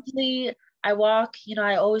 Because I walk, you know,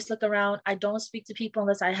 I always look around. I don't speak to people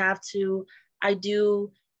unless I have to. I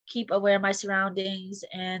do keep aware of my surroundings,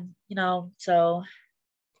 and, you know, so.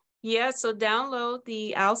 Yeah, so download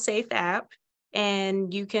the OwlSafe app,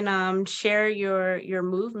 and you can share your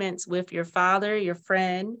movements with your father, your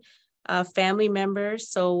friend, family members.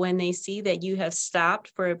 So when they see that you have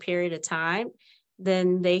stopped for a period of time,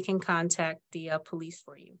 then they can contact the police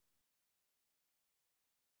for you.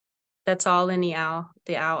 That's all in the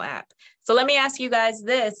Owl app. So let me ask you guys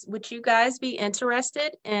this. Would you guys be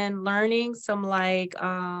interested in learning some like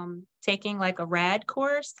taking like a RAD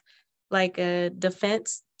course, like a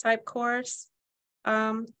defense type course?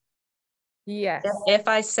 Yes. If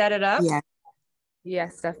I set it up? Yeah.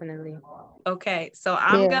 Yes, definitely. Okay, so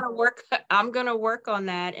I'm gonna work on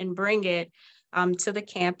that and bring it to the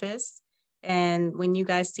campus. And when you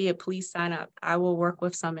guys see it, please sign up. I will work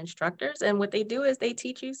with some instructors. And what they do is they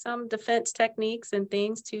teach you some defense techniques and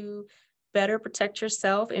things to better protect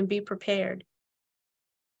yourself and be prepared.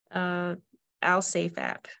 OwlSafe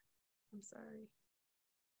app. I'm sorry.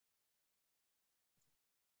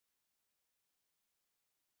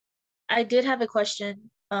 I did have a question.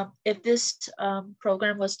 If this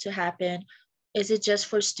program was to happen, is it just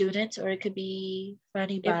for students, or it could be for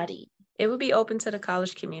anybody? It would be open to the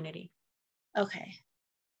college community. Okay.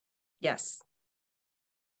 Yes.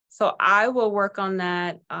 So I will work on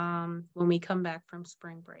that when we come back from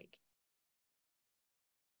spring break.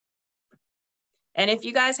 And if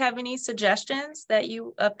you guys have any suggestions that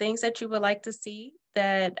of things that you would like to see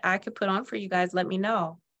that I could put on for you guys, let me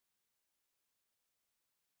know.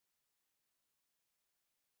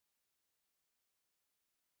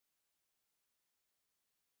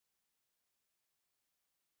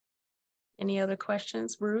 Any other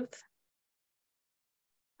questions, Ruth?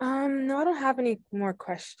 No, I don't have any more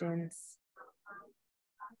questions.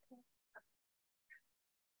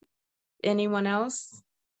 Anyone else?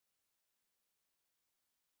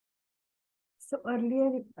 So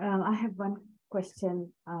earlier, I have one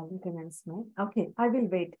question, Lieutenant Smith. Okay, I will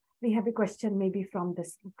wait. We have a question maybe from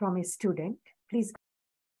a student. Please.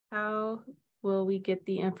 How will we get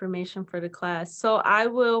the information for the class? So I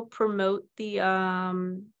will promote the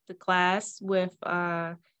class with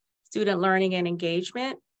student learning and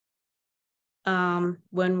engagement.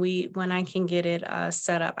 When I can get it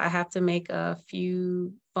set up, I have to make a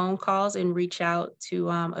few phone calls and reach out to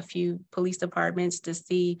a few police departments to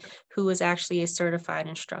see who is actually a certified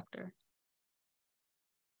instructor.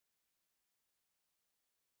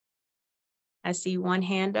 I see one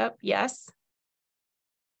hand up. Yes.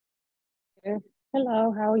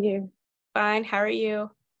 Hello, how are you? Fine, how are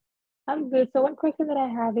you? I'm good. So one question that I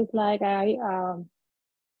have is like I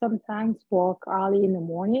sometimes walk early in the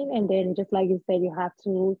morning, and then just like you said, you have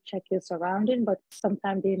to check your surrounding, but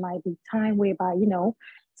sometimes there might be time whereby, you know,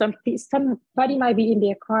 somebody might be in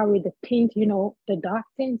their car with the paint, you know, the dark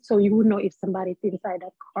thing, so you would know if somebody's inside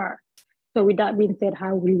that car. So with that being said,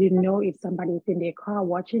 how will you know if somebody is in their car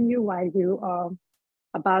watching you while you are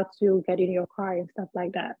about to get in your car and stuff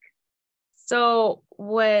like that? So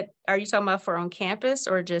what are you talking about, for on campus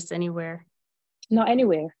or just anywhere? No,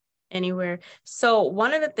 anywhere. Anywhere. So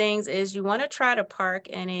one of the things is you want to try to park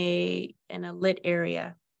in a lit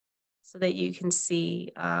area so that you can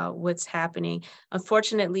see what's happening.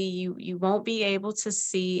 Unfortunately, you won't be able to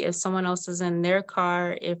see if someone else is in their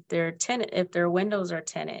car, if their windows are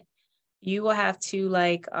tinted. You will have to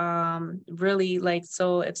really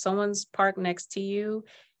so if someone's parked next to you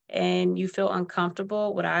and you feel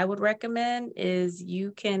uncomfortable, what I would recommend is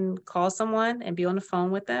you can call someone and be on the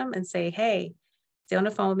phone with them and say, hey, stay on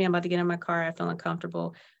the phone with me. I'm about to get in my car. I feel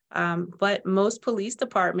uncomfortable. But most police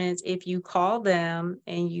departments, if you call them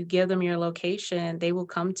and you give them your location, they will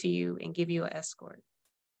come to you and give you an escort.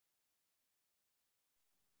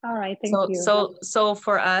 All right, thank you. So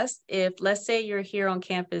for us, if let's say you're here on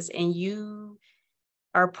campus and you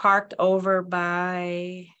are parked over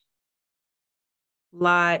by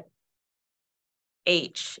lot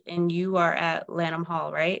H and you are at Lanham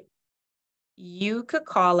Hall, right? You could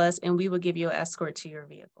call us and we would give you an escort to your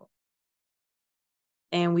vehicle.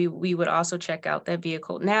 And we would also check out that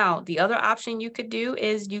vehicle. Now, the other option you could do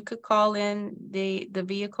is you could call in the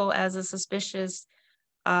vehicle as a suspicious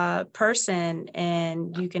person,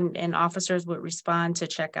 and officers would respond to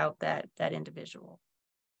check out that individual.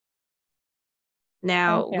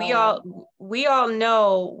 Now, okay. we all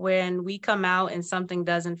know when we come out and something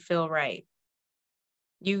doesn't feel right.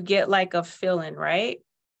 You get like a feeling, right?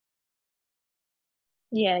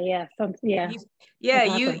 Yeah. You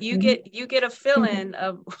get a feeling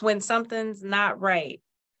of when something's not right.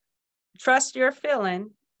 Trust your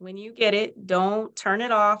feeling. When you get it, don't turn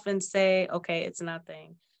it off and say, okay, it's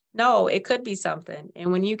nothing. No, it could be something.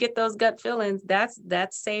 And when you get those gut feelings, that's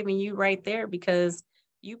saving you right there, because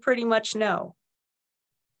you pretty much know.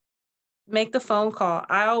 Make the phone call.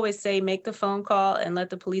 I always say make the phone call and let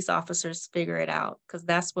the police officers figure it out, because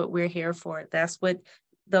that's what we're here for. That's what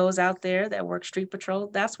those out there that work street patrol,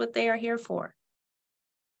 that's what they are here for.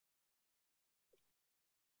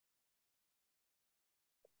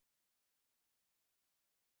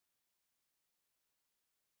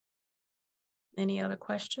 Any other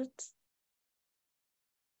questions?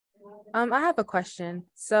 I have a question.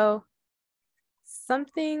 So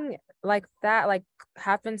something like that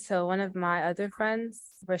happened to one of my other friends,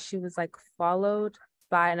 where she was followed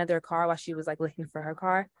by another car while she was looking for her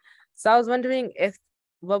car. So I was wondering if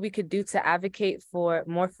what we could do to advocate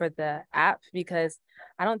more for the app, because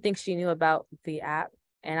I don't think she knew about the app,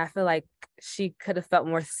 and I feel like she could have felt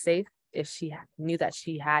more safe if she knew that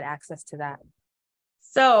she had access to that.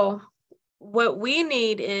 So what we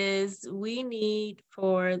need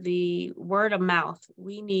for the word of mouth.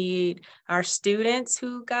 We need our students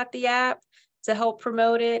who got the app to help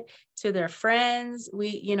promote it to their friends.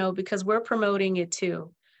 Because we're promoting it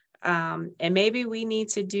too. And maybe we need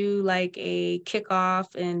to do like a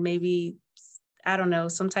kickoff and maybe, I don't know,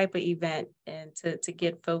 some type of event and to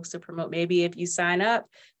get folks to promote. Maybe if you sign up,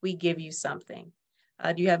 we give you something.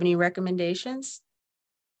 Do you have any recommendations?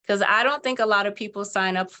 because I don't think a lot of people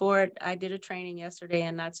sign up for it. I did a training yesterday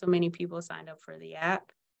and not so many people signed up for the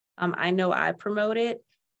app. I know I promote it,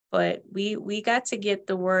 but we got to get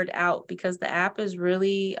the word out because the app is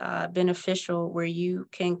really beneficial where you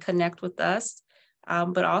can connect with us,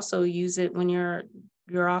 but also use it when you're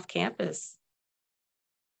off campus.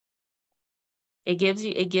 It gives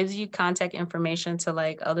you contact information to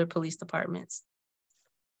like other police departments.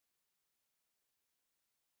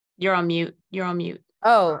 You're on mute. You're on mute.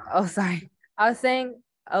 Oh, sorry. I was saying,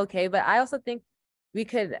 okay, but I also think we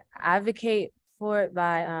could advocate for it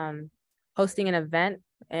by hosting an event,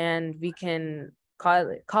 and we can call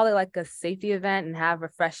it like a safety event and have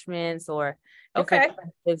refreshments or different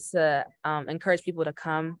incentives to encourage people to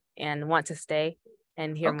come and want to stay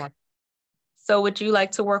and hear more. So would you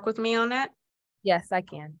like to work with me on that? Yes, I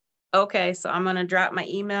can. Okay, so I'm gonna drop my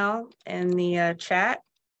email in the chat.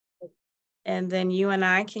 And then you and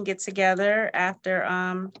I can get together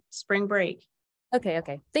after spring break. Okay.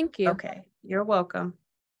 Thank you. Okay, you're welcome.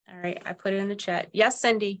 All right, I put it in the chat. Yes,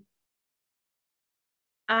 Cindy.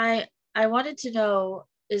 I wanted to know,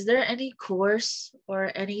 is there any course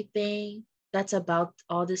or anything that's about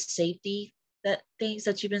all this safety things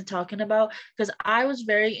that you've been talking about? Because I was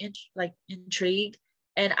very intrigued,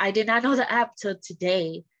 and I did not know the app till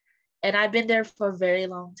today. And I've been there for a very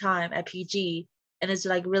long time at PG. And it's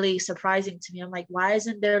like really surprising to me. I'm like, why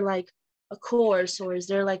isn't there like a course, or is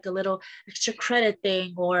there like a little extra credit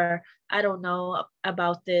thing, or I don't know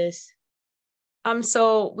about this?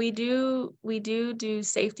 So we do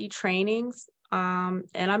safety trainings. And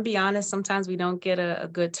I'll be honest, sometimes we don't get a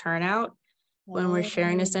good turnout when we're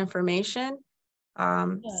sharing this information.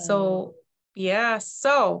 So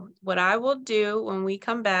what I will do when we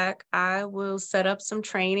come back, I will set up some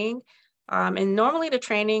training. And normally the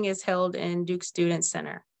training is held in Duke Student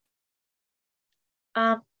Center.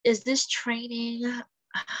 Is this training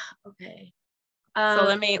okay?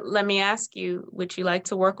 So let me ask you, would you like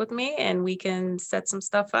to work with me and we can set some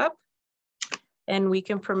stuff up and we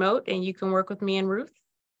can promote and you can work with me and Ruth?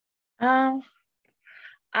 I'm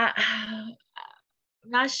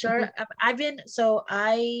not sure. I've done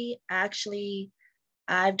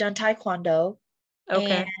Taekwondo.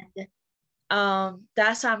 Okay. And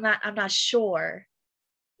that's why I'm not sure,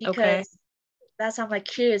 because that's why I'm like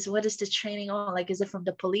curious, what is the training on? Like, is it from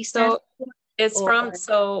the police? So it's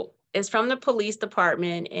from the police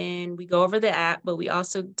department, and we go over the app, but we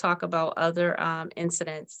also talk about other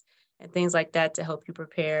incidents and things like that to help you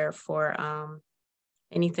prepare for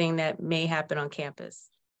anything that may happen on campus.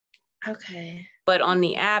 Okay. But on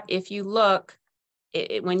the app, if you look,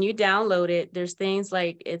 when you download it, there's things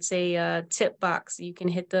like it's a tip box. You can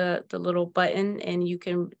hit the little button and you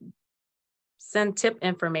can send tip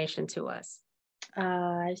information to us.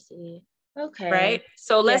 I see. Okay. Right.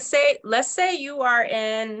 So let's say you are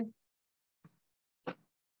in,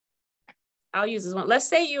 I'll use this one. Let's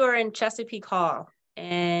say you are in Chesapeake Hall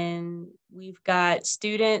and we've got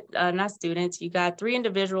you got 3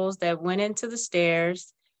 individuals that went into the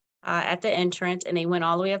stairs at the entrance, and they went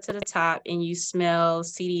all the way up to the top, and you smell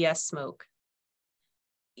CDS smoke.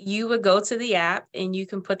 You would go to the app and you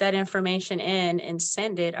can put that information in and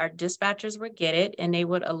send it. Our dispatchers would get it and they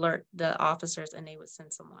would alert the officers and they would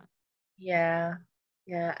send someone. I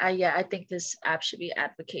think this app should be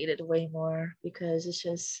advocated way more, because it's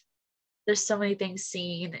just, there's so many things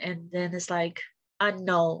seen and then it's like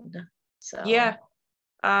unknown. So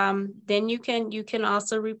then you can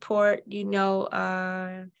also report,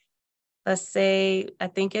 let's say, I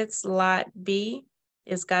think it's lot B.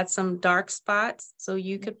 It's got some dark spots. So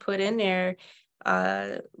you could put in there,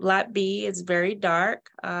 lot B is very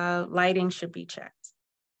dark. Lighting should be checked.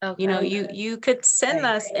 Okay. You could send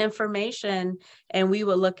us information and we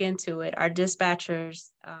will look into it. Our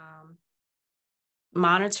dispatchers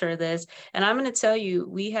monitor this. And I'm going to tell you,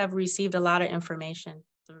 we have received a lot of information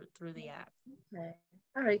through the app. Okay.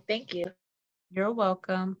 All right. Thank you. You're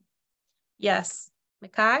welcome. Yes.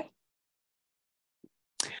 Mikai?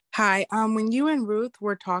 Hi, when you and Ruth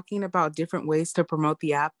were talking about different ways to promote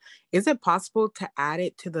the app, is it possible to add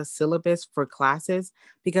it to the syllabus for classes?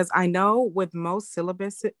 Because I know with most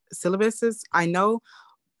syllabuses, I know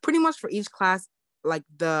pretty much for each class, like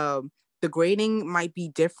the grading might be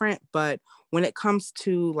different, but when it comes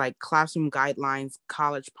to like classroom guidelines,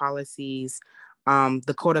 college policies,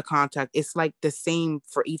 the code of conduct, it's like the same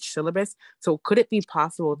for each syllabus. So could it be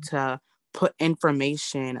possible to put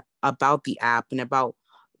information about the app and about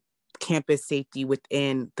campus safety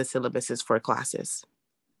within the syllabuses for classes?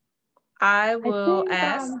 I will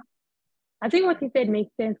ask. I think what you said makes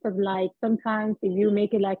sense, because like sometimes if you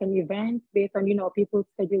make it like an event based on, people's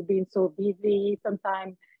schedule being so busy,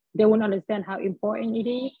 sometimes they won't understand how important it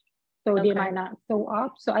is. So Okay. they might not show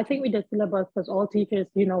up. So I think with the syllabus, because all teachers,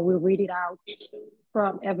 you know, will read it out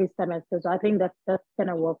from every semester. So I think that's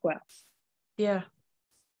gonna work well. Yeah.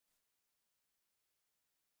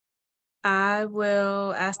 I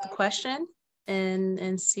will ask the question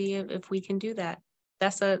and see if we can do that.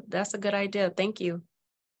 That's a good idea. Thank you.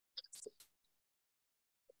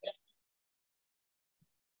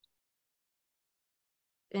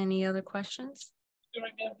 Any other questions?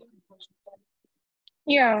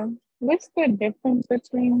 Yeah. What's the difference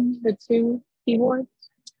between the two keyboards?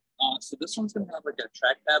 So this one's gonna have like a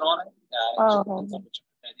trackpad on it. Oh. Depends on which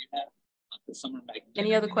pad you have. Some are magnetic.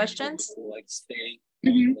 Any other questions? Like stay.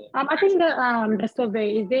 I think the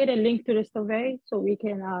survey, is there a link to the survey so we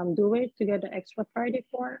can do it to get the extra credit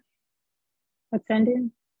for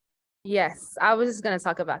attending? Yes, I was just going to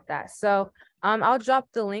talk about that. So I'll drop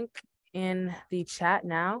the link in the chat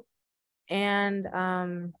now. And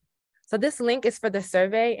so this link is for the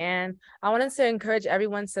survey, and I wanted to encourage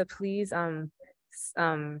everyone to please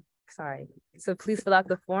please fill out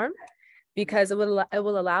the form, because it will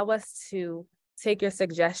allow us to take your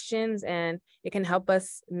suggestions, and it can help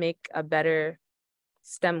us make a better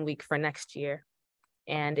STEM week for next year.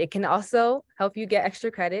 And it can also help you get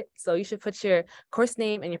extra credit. So you should put your course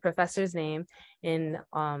name and your professor's name in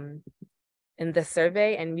the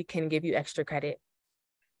survey, and we can give you extra credit.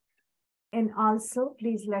 And also,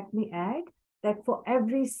 please let me add that for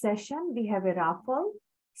every session, we have a raffle.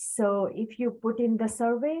 So if you put in the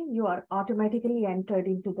survey, you are automatically entered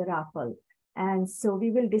into the raffle. And so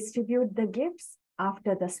we will distribute the gifts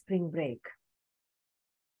after the spring break.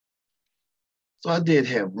 So I did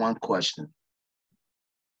have one question.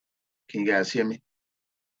 Can you guys hear me?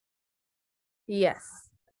 Yes.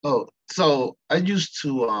 Oh, so I used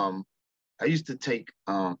to take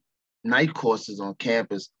night courses on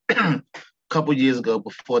campus a couple years ago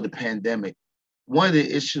before the pandemic. One of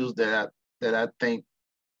the issues that I think,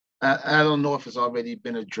 I don't know if it's already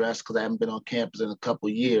been addressed because I haven't been on campus in a couple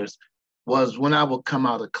of years, was when I would come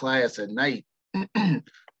out of class at night,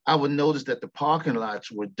 I would notice that the parking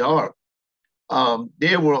lots were dark.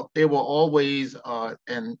 There were always a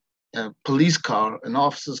police car, an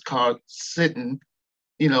officer's car sitting,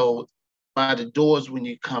 by the doors when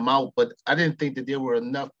you come out, but I didn't think that there were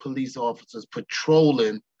enough police officers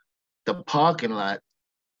patrolling the parking lot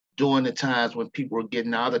during the times when people were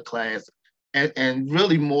getting out of class, and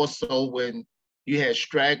really more so when you had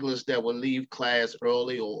stragglers that would leave class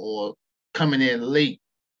early or coming in late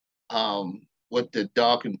with the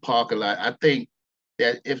darkened parking lot. I think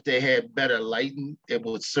that if they had better lighting, it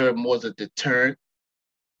would serve more as a deterrent,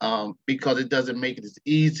 because it doesn't make it as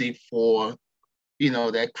easy for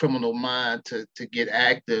that criminal mind to get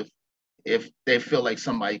active if they feel like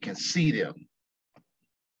somebody can see them.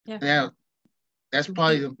 Yeah. Now, that's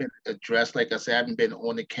probably been addressed. Like I said, I haven't been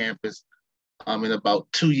on the campus in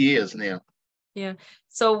about 2 years now. Yeah,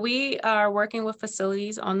 so we are working with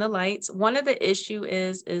facilities on the lights. One of the issue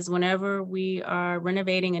is whenever we are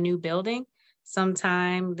renovating a new building,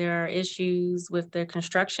 sometimes there are issues with the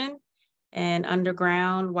construction and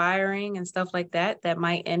underground wiring and stuff like that that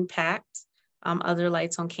might impact other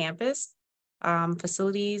lights on campus.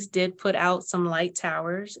 Facilities did put out some light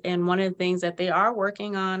towers, and one of the things that they are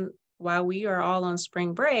working on while we are all on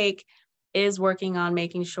spring break is working on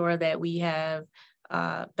making sure that we have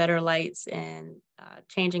better lights and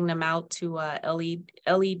changing them out to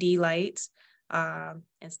LED lights and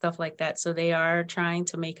stuff like that. So they are trying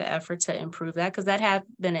to make an effort to improve that, because that has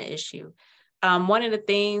been an issue. One of the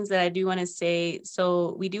things that I do want to say,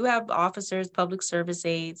 so we do have officers, public service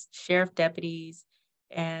aides, sheriff deputies,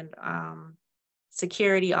 and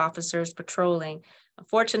security officers patrolling.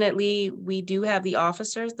 Unfortunately, we do have the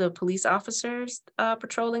officers, the police officers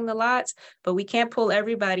patrolling the lots, but we can't pull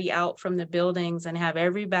everybody out from the buildings and have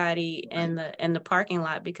everybody in the parking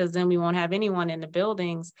lot, because then we won't have anyone in the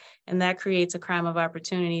buildings, and that creates a crime of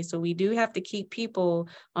opportunity. So we do have to keep people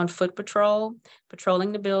on foot patrol,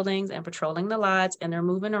 patrolling the buildings and patrolling the lots, and they're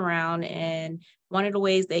moving around. And one of the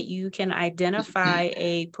ways that you can identify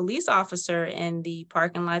a police officer in the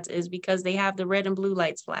parking lots is because they have the red and blue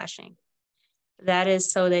lights flashing. That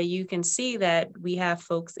is so that you can see that we have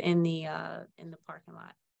folks in the parking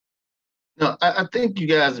lot. No, I think you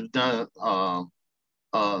guys have done an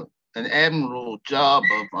admirable job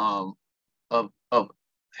of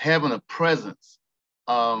having a presence,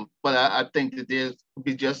 but I think that there's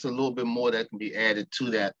be just a little bit more that can be added to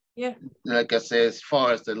that. Yeah. Like I said, as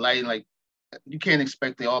far as the lighting, like you can't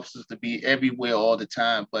expect the officers to be everywhere all the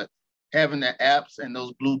time, but having the apps and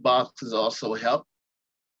those blue boxes also help.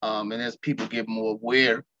 And as people get more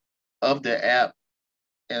aware of the app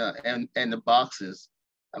and the boxes,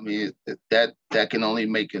 I mean, that can only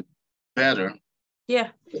make it better. Yeah.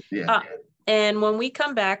 Yeah. And when we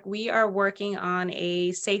come back, we are working on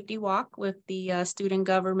a safety walk with the student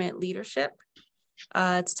government leadership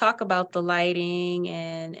to talk about the lighting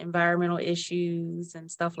and environmental issues and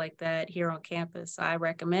stuff like that here on campus. I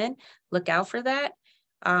recommend look out for that.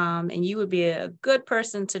 And you would be a good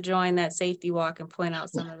person to join that safety walk and point out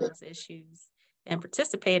some of those issues and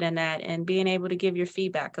participate in that and being able to give your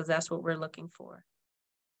feedback, because that's what we're looking for.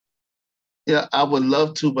 Yeah, I would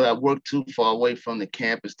love to, but I work too far away from the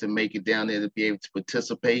campus to make it down there to be able to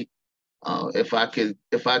participate. If I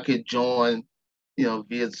could join, you know,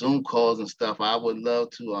 via Zoom calls and stuff, I would love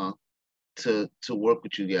to work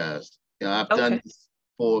with you guys. You know, I've done this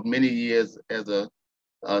for many years as a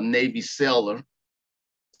Navy sailor,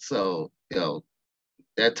 so you know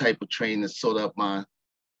that type of training is sort of my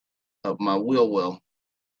wheel well.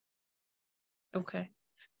 Okay.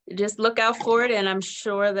 Just look out for it, and I'm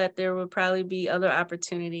sure that there will probably be other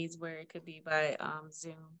opportunities where it could be by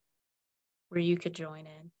Zoom, where you could join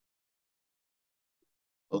in.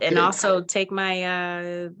 Okay. And also take my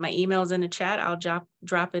my emails in the chat. I'll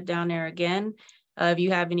drop it down there again. If you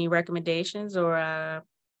have any recommendations or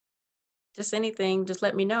just anything, just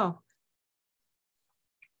let me know.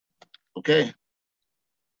 Okay.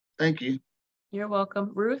 Thank you. You're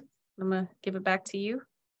welcome. Ruth, I'm gonna give it back to you.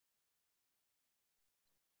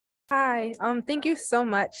 Hi, thank you so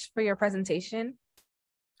much for your presentation.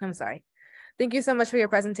 I'm sorry. Thank you so much for your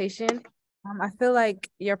presentation. I feel like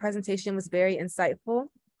your presentation was very insightful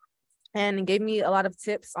and gave me a lot of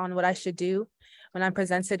tips on what I should do when I'm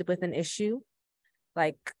presented with an issue,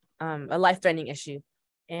 like a life-threatening issue.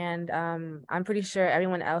 And I'm pretty sure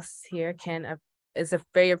everyone else here is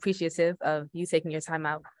very appreciative of you taking your time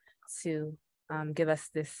out to give us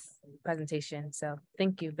this presentation. So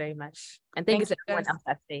thank you very much. And thank you to everyone else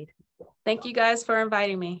that stayed. Thank you guys for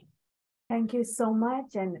inviting me. Thank you so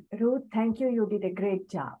much. And Ruth, thank you. You did a great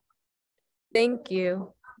job. Thank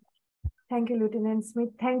you. Thank you, Lieutenant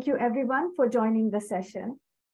Smith. Thank you everyone for joining the session.